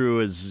more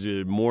true as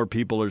more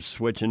people are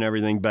switching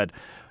everything. But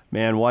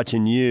man,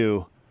 watching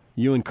you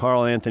and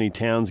Karl Anthony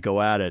Towns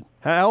go at it.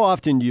 How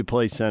often do you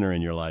play center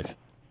in your life?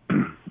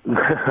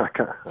 I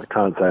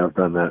can't say I've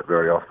done that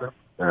very often,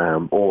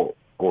 or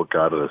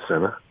guarded a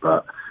center,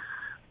 but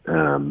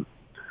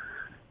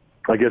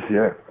I guess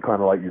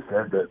kind of like you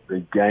said, that the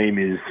game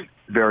is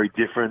very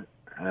different.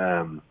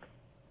 I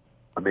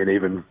mean,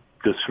 even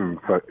just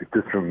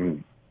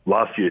from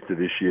last year to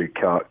this year,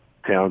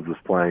 Towns was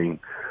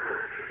playing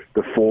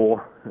the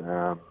 4.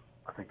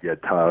 I think he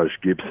had Taj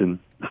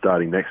Gibson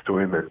starting next to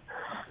him, and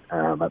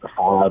at the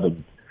 5,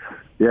 and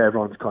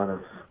everyone's kind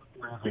of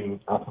moving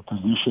up a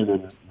position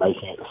and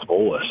making it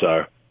smaller.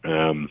 So I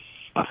don't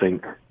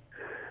think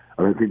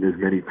there's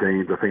many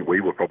teams. I think we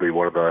were probably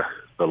one of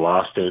the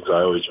last teams.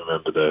 I always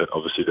remember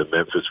obviously the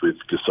Memphis with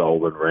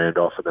Gasol and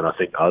Randolph, and then I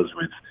think us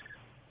with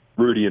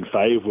Rudy and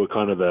Fave were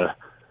kind of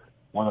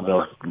one of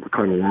the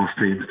kind of last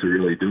teams to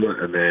really do it.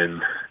 And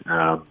then,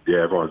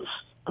 everyone's,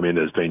 I mean,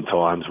 there's been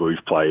times where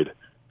we've played,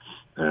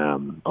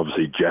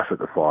 obviously Jeff at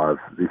the 5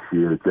 this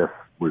year. Jeff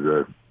was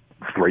a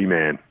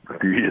 3-man a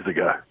few years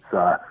ago.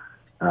 So,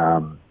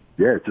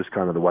 it's just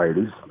kind of the way it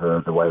is,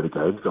 the way the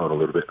game's going a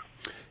little bit.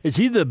 Is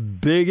he the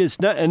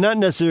biggest, not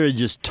necessarily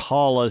just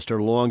tallest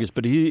or longest,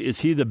 but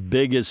is he the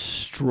biggest,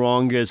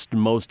 strongest,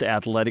 most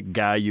athletic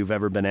guy you've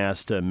ever been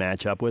asked to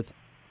match up with?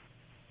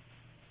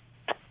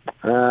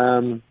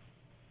 I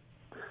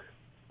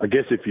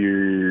guess if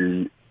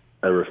you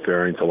are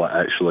referring to like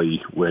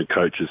actually where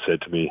coaches said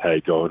to me,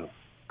 hey, go and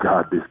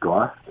guard this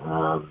guy,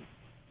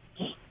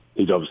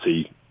 he's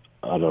obviously,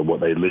 I don't know what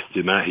they listed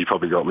him at. He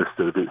probably got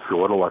listed a bit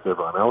shorter like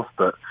everyone else,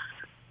 but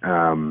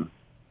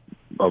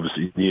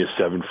obviously near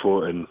 7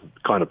 foot and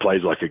kind of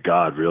plays like a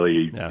guard,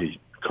 really. He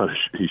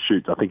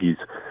shoots. I think he's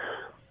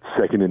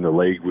second in the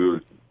league. We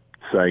were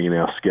saying in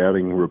our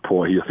scouting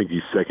report, I think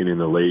he's second in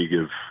the league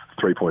of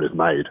 3-pointers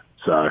made.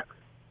 So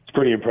it's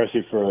pretty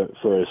impressive for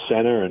a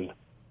center,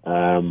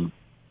 and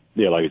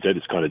like I said,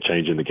 it's kind of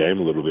changing the game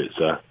a little bit.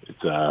 So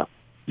it's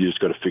you just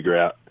got to figure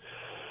out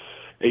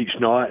each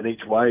night and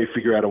each way,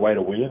 figure out a way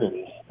to win,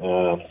 and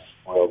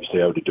we're obviously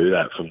able to do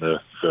that from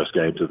the first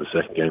game to the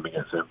second game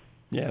against them.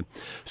 Yeah.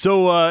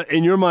 So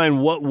in your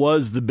mind, what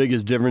was the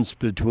biggest difference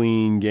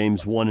between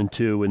games 1 and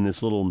 2 in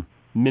this little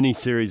mini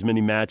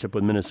matchup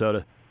with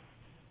Minnesota?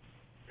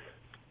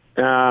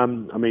 I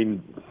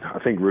mean, I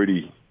think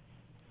Rudy,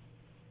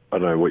 I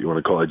don't know what you want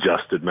to call it,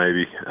 adjusted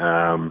maybe.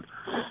 I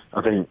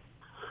think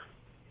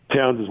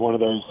Towns is one of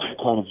those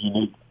kind of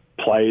unique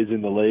players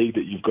in the league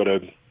that you've got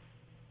to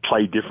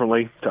play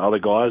differently to other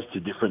guys, to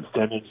different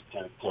centers,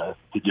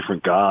 to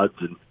different guards.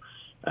 And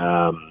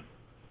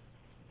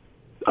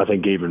I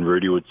think even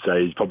Rudy would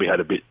say he's probably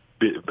had a bit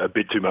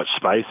too much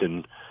space,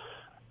 and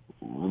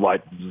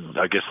like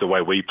I guess the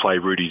way we play,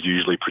 Rudy's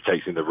usually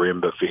protecting the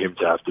rim, but for him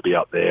to have to be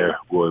up there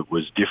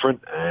was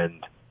different.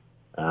 And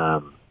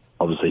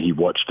obviously he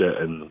watched it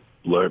and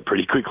learned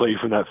pretty quickly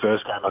from that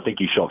first game. I think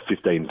he shot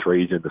 15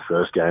 threes in the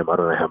first game. I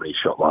don't know how many he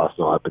shot last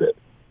night, but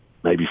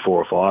maybe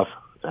 4 or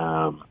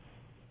 5.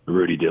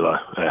 Rudy did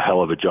a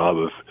hell of a job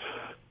of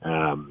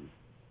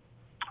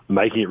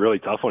making it really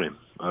tough on him.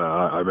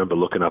 I remember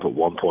looking up at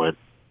one point,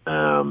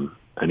 and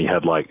he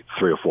had like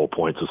 3 or 4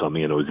 points or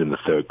something, and it was in the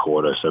third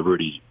quarter. So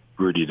Rudy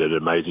did an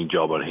amazing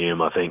job on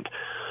him. I think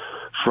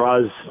for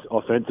us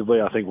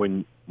offensively, I think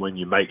when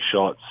you make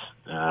shots,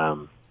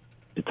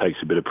 it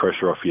takes a bit of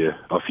pressure off your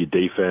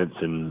defense,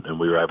 and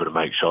we were able to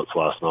make shots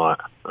last night,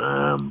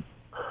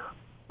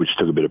 which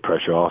took a bit of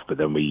pressure off. But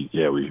then we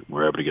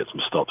were able to get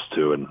some stops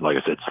too. And like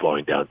I said,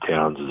 slowing down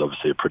Towns is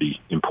obviously a pretty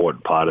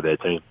important part of their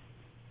team.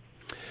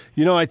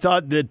 You know, I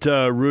thought that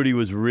Rudy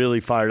was really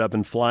fired up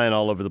and flying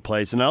all over the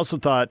place. And I also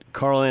thought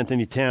Karl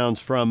Anthony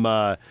Towns, from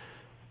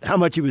how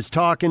much he was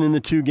talking in the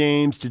 2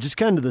 games to just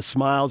kind of the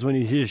smiles when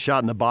he hit a shot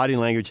and the body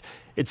language,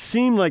 it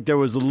seemed like there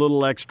was a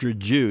little extra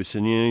juice.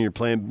 And, you're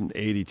playing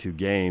 82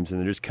 games, and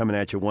they're just coming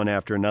at you one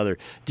after another.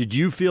 Did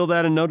you feel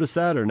that and notice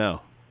that, or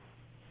no?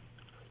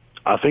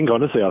 I think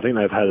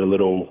they've had a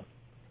little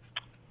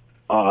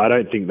 – I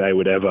don't think they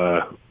would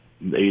ever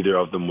 – either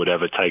of them would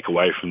ever take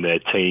away from their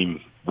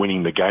team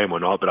winning the game or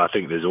not, but I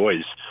think there's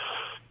always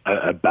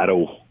a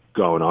battle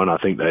going on. I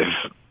think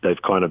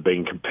they've kind of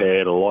been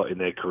compared a lot in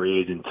their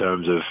careers in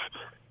terms of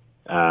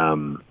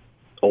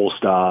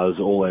All-Stars,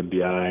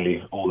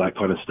 All-NBA, all that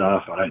kind of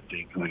stuff. I don't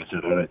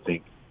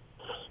think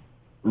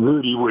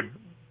Rudy would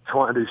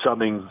try and do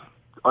something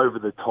over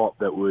the top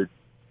that would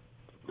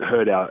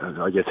hurt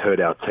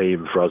our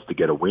team for us to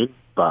get a win.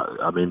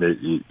 But I mean,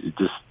 it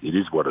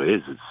is what it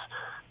is. It's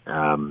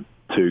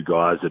two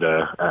guys that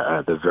are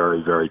at the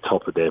very, very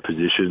top of their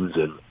positions,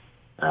 and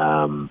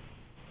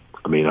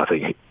I mean, I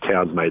think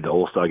Towns made the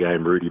All-Star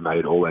game, Rudy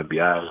made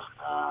All-NBA.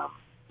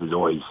 There's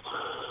always,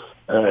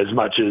 as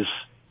much as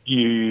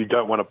you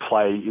don't want to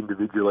play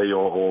individually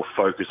or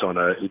focus on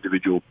an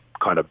individual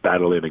kind of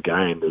battle in a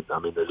game, I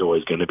mean, there's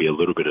always going to be a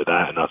little bit of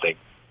that, and I think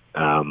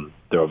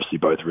they're obviously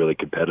both really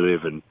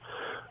competitive and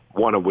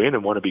want to win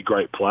and want to be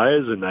great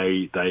players, and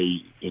they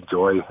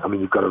enjoy. I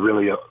mean, you've got a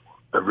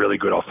really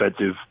good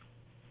offensive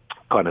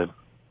kind of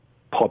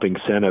popping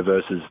center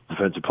versus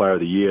defensive player of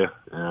the year.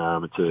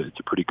 It's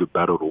a pretty good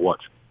battle to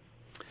watch.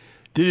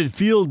 Did it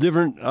feel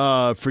different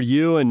for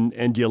you,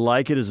 and do you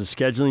like it as a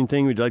scheduling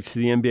thing? Would you like to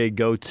see the NBA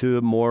go to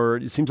it more?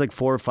 It seems like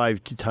 4 or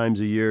 5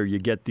 times a year you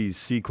get these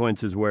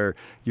sequences where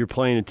you're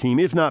playing a team,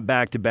 if not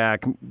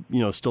back-to-back,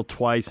 still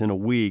twice in a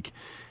week.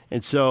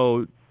 And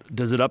so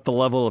does it up the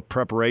level of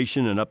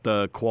preparation and up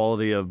the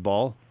quality of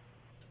ball?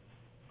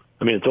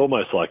 I mean, it's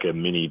almost like a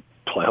mini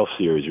playoff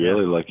series,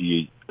 really. Like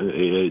the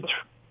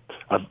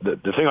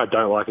thing I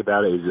don't like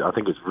about it is I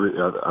think it's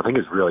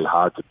really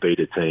hard to beat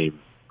a team,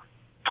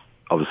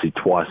 obviously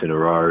twice in a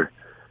row,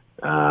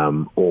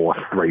 or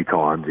 3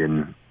 times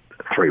in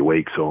 3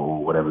 weeks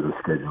or whatever the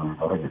schedule is.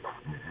 I think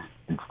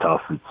it's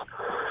tough.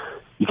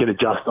 You can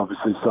adjust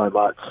obviously so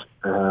much,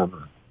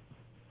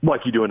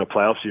 like you do in a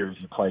playoff series.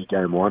 You play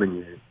game 1 and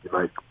you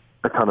make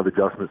a ton of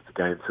adjustments to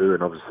game 2,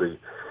 and obviously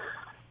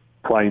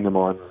playing them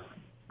on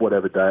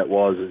whatever day it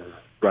was and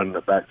running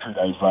it back 2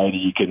 days later,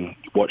 you can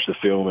watch the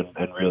film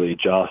and really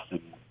adjust.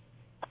 And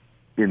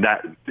in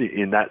that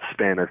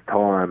span of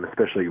time,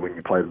 especially when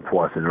you play them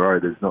twice in a row,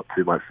 there's not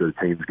too much that the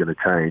team's going to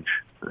change.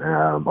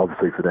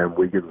 Obviously for them,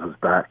 Wiggins was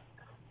back,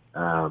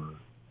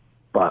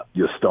 but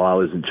your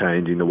style isn't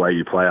changing the way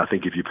you play. I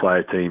think if you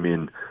play a team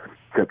in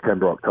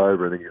September,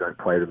 October, and then you don't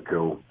play them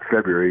till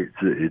February,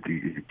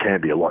 it can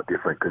be a lot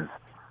different because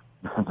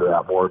you think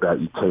more about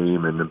your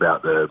team and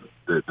about the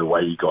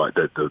way you got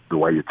the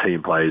way your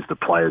team plays, the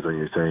players on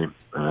your team.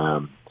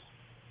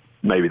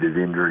 Maybe there's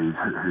injuries,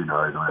 who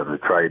knows? We have a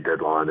trade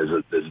deadline. There's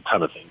a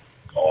ton of things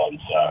going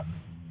on. So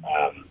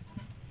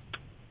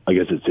I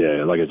guess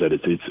like I said,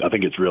 I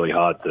think it's really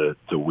hard to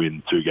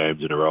win 2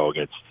 games in a row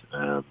against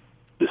the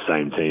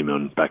same team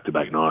on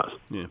back-to-back nights.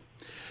 Yeah.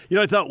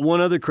 I thought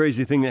one other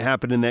crazy thing that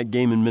happened in that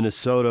game in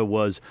Minnesota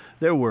was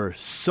there were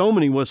so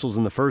many whistles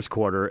in the first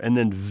quarter and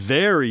then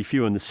very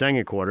few in the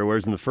second quarter,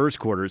 whereas in the first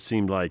quarter it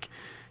seemed like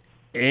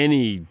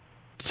every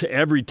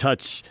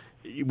touch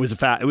was a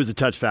foul. It was a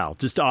touch foul,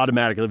 just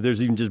automatically. If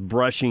there's even just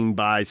brushing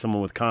by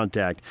someone with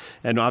contact.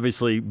 And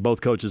obviously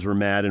both coaches were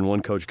mad, and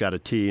one coach got a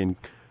tee, and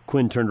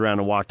Quinn turned around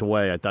and walked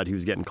away. I thought he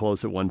was getting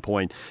close at one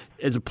point.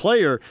 As a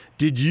player,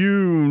 did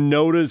you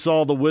notice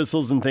all the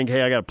whistles and think,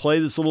 hey, I got to play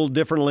this a little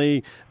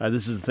differently?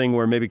 This is the thing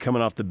where maybe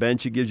coming off the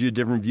bench it gives you a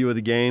different view of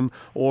the game?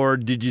 Or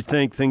did you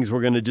think things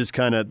were going to just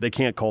they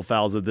can't call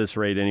fouls at this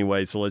rate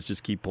anyway, so let's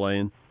just keep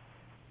playing?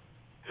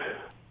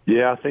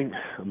 Yeah, I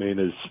mean,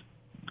 as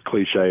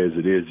cliche as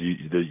it is,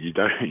 you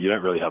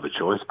don't really have a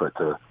choice but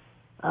to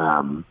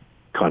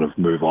kind of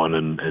move on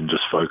and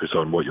just focus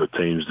on what your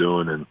team's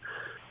doing. And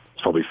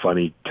it's probably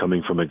funny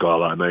coming from a guy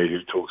like me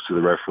who talks to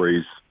the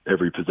referees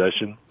every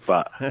possession.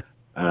 But,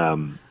 I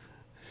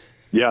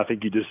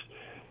think you just,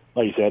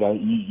 like you said,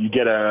 you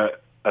get a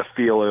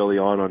feel early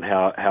on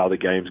how the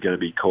game's going to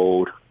be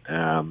called.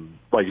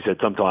 Like you said,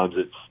 sometimes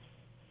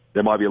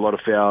there might be a lot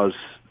of fouls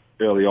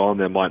early on.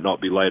 There might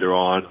not be later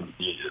on.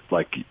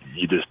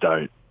 You just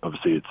don't.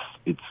 Obviously,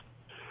 it's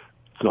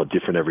not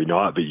different every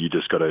night, but you've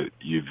got to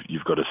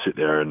sit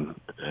there and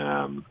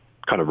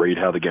kind of read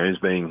how the game's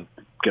going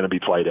to be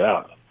played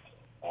out.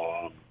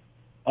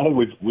 I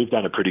think we've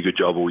done a pretty good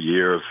job all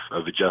year of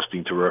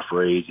adjusting to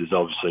referees. There's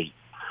obviously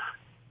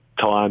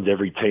times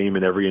every team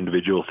and every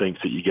individual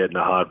thinks that you're getting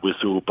a hard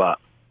whistle, but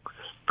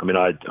I mean,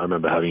 I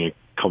remember having a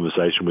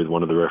conversation with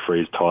one of the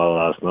referees,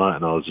 Tyler, last night,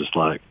 and I was just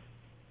like,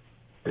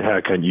 how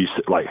can't you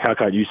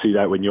see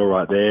that when you're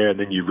right there? And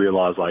then you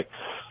realise,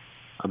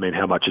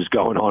 how much is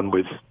going on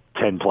with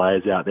 10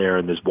 players out there,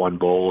 and there's one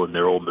ball, and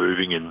they're all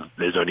moving, and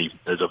there's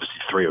obviously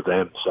 3 of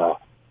them. So,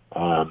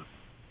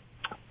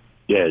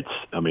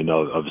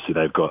 obviously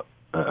they've got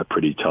a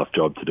pretty tough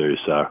job to do.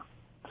 So,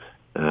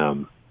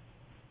 I'm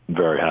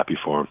very happy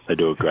for them. They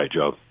do a great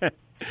job.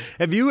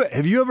 Have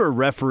you ever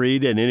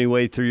refereed in any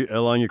way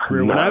along your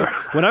career? No.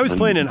 When I was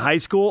playing in high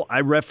school, I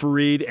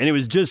refereed, and it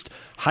was just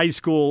high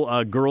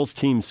school girls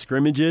team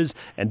scrimmages,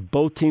 and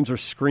both teams were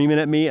screaming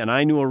at me, and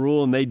I knew a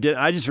rule, and they did.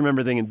 I just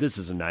remember thinking, this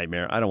is a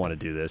nightmare. I don't want to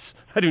do this.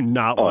 I do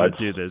not want to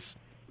do this.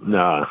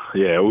 No,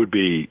 yeah, it would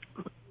be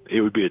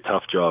a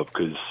tough job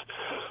because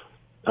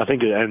I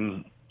think,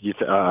 and you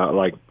think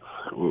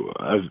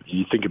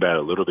about it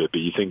a little bit, but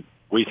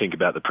we think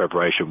about the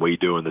preparation we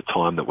do and the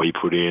time that we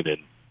put in, and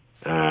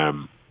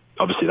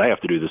obviously they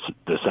have to do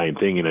the same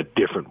thing in a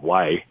different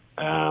way.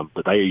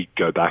 But they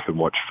go back and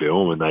watch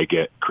film and they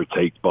get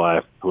critiqued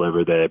by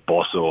whoever their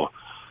boss or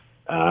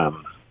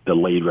the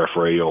lead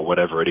referee or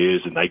whatever it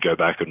is, and they go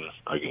back and,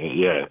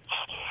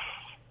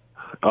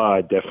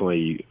 I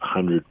definitely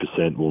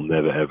 100% will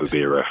never, ever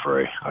be a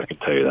referee. I can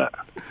tell you that.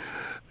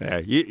 Yeah,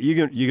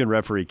 you can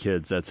referee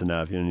kids. That's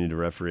enough. You don't need to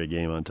referee a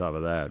game on top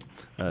of that.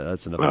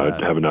 That's enough. I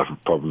have enough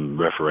problem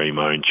refereeing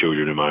my own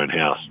children in my own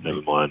house,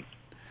 never mind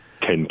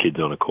 10 kids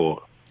on a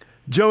court.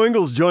 Joe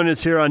Ingles joining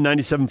us here on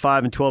 97.5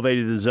 and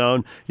 1280 The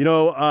Zone. You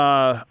know,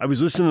 I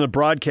was listening to the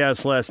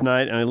broadcast last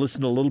night, and I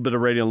listened to a little bit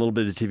of radio and a little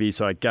bit of TV,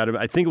 so I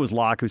think it was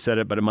Locke who said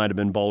it, but it might have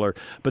been Bowler.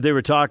 But they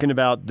were talking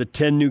about the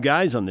 10 new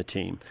guys on the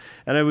team.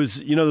 And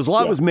there's a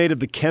lot was made of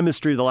the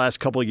chemistry the last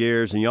couple of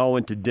years, and you all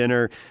went to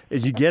dinner.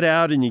 As you get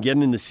out and you get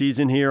in the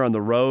season here on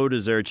the road,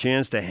 is there a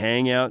chance to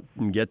hang out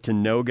and get to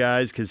know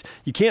guys? Because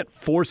you can't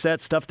force that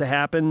stuff to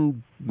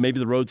happen. Maybe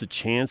the road's a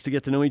chance to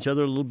get to know each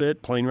other a little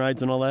bit, plane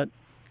rides and all that.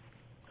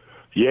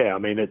 Yeah, I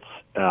mean, it's.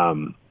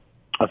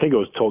 I think it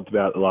was talked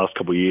about the last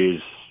couple of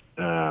years.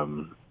 I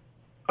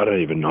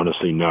don't even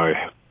honestly know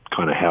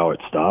kind of how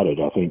it started.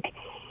 I think,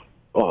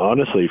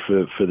 honestly,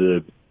 for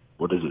the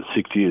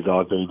 6 years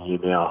I've been here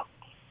now,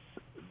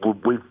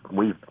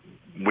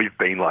 we've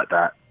been like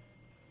that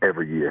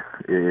every year.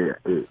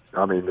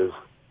 I mean,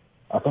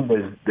 I think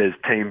there's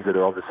teams that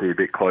are obviously a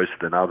bit closer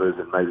than others,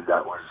 and maybe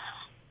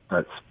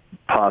that's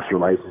past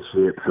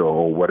relationships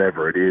or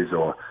whatever it is,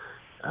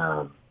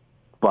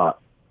 but.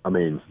 I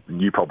mean,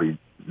 you probably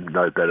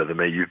know better than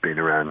me. You've been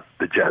around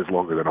the Jazz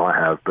longer than I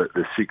have, but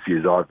the 6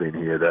 years I've been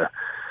here,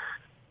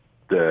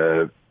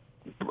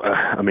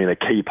 a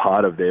key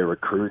part of their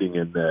recruiting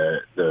and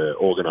the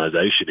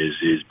organisation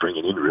is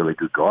bringing in really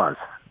good guys.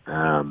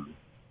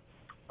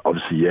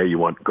 Obviously, you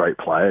want great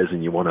players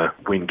and you want to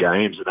win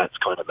games, and that's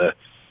kind of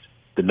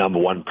the number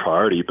one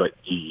priority. But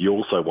you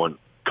also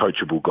want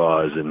coachable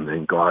guys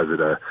and guys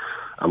that are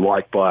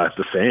liked by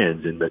the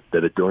fans and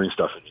that are doing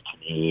stuff in the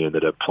community and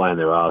that are playing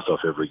their ass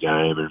off every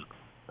game. And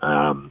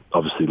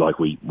obviously, like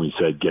we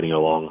said, getting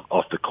along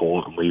off the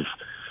court.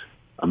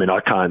 And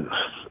I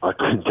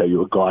couldn't tell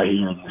you a guy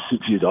here in the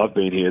 6 years I've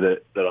been here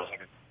that I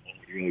think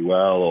is really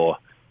well, or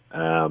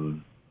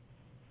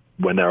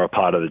when they were a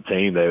part of the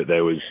team,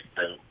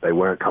 they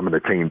weren't coming to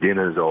team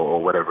dinners or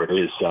whatever it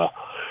is. So,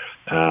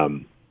 I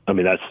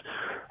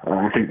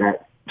think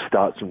that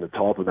starts from the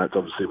top, and that's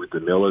obviously with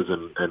the Millers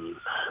and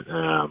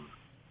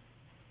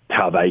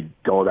how they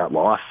go about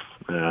life,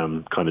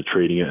 kind of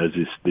treating it as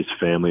this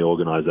family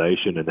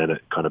organisation, and then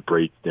it kind of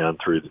breeds down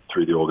through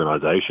the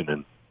organisation.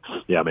 And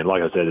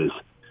like I said,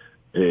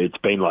 it's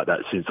been like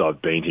that since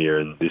I've been here,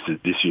 and this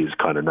year's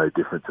kind of no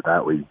different to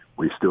that. We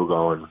still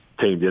go on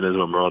team dinners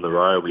when we're on the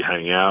road. We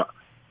hang out.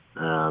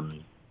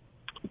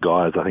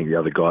 Guys, I think the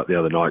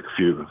other night,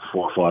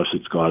 4, 5,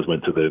 6 guys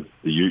went to the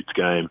Utes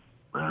game.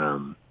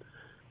 I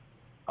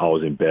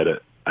was in bed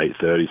at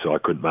 8:30, so I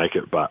couldn't make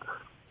it, but.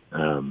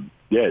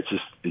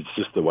 It's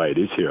just the way it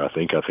is here. I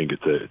think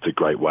it's a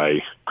great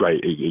way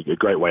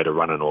to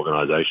run an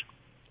organisation.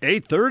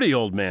 8:30,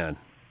 old man,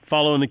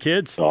 following the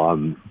kids.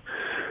 I'm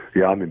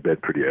in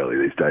bed pretty early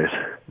these days.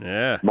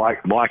 Yeah,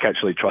 Mike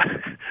actually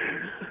tried.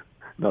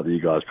 Not that you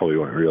guys probably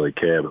won't really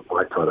care, but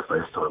Mike tried to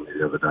FaceTime me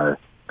the other day,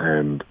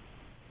 and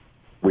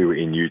we were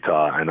in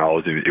Utah, and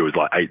it was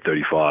like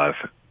 8:35,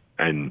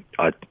 and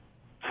I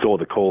saw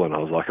the call, and I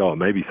was like, oh,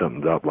 maybe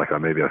something's up. Like,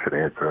 maybe I could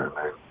answer it.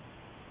 And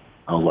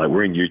I was like,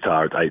 we're in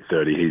Utah at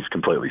 8:30. He's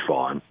completely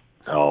fine.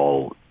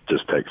 I'll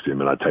just text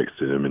him. And I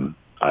texted him, and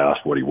I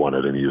asked what he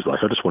wanted, and he was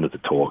like, I just wanted to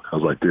talk. I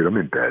was like, dude, I'm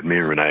in bed. Me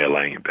and Renee are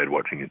laying in bed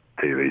watching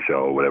a TV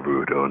show or whatever we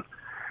were doing.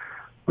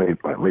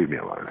 Leave me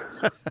alone.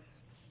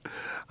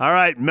 All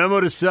right,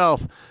 memo to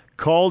self.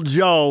 Call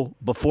Joe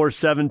before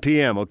 7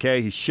 p.m.,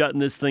 okay? He's shutting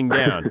this thing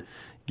down.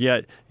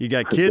 You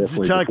got kids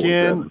to tuck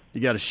in. 7.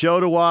 You got a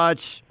show to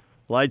watch.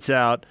 Lights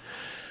out.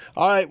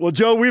 All right. Well,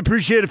 Joe, we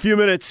appreciate a few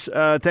minutes.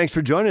 Thanks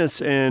for joining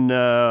us, and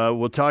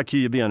we'll talk to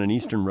you. You'll be on an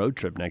Eastern road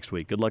trip next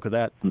week. Good luck with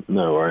that.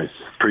 No worries.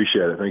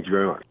 Appreciate it. Thank you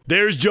very much.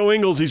 There's Joe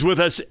Ingles. He's with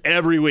us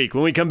every week.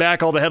 When we come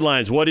back, all the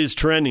headlines. What is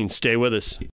trending? Stay with us.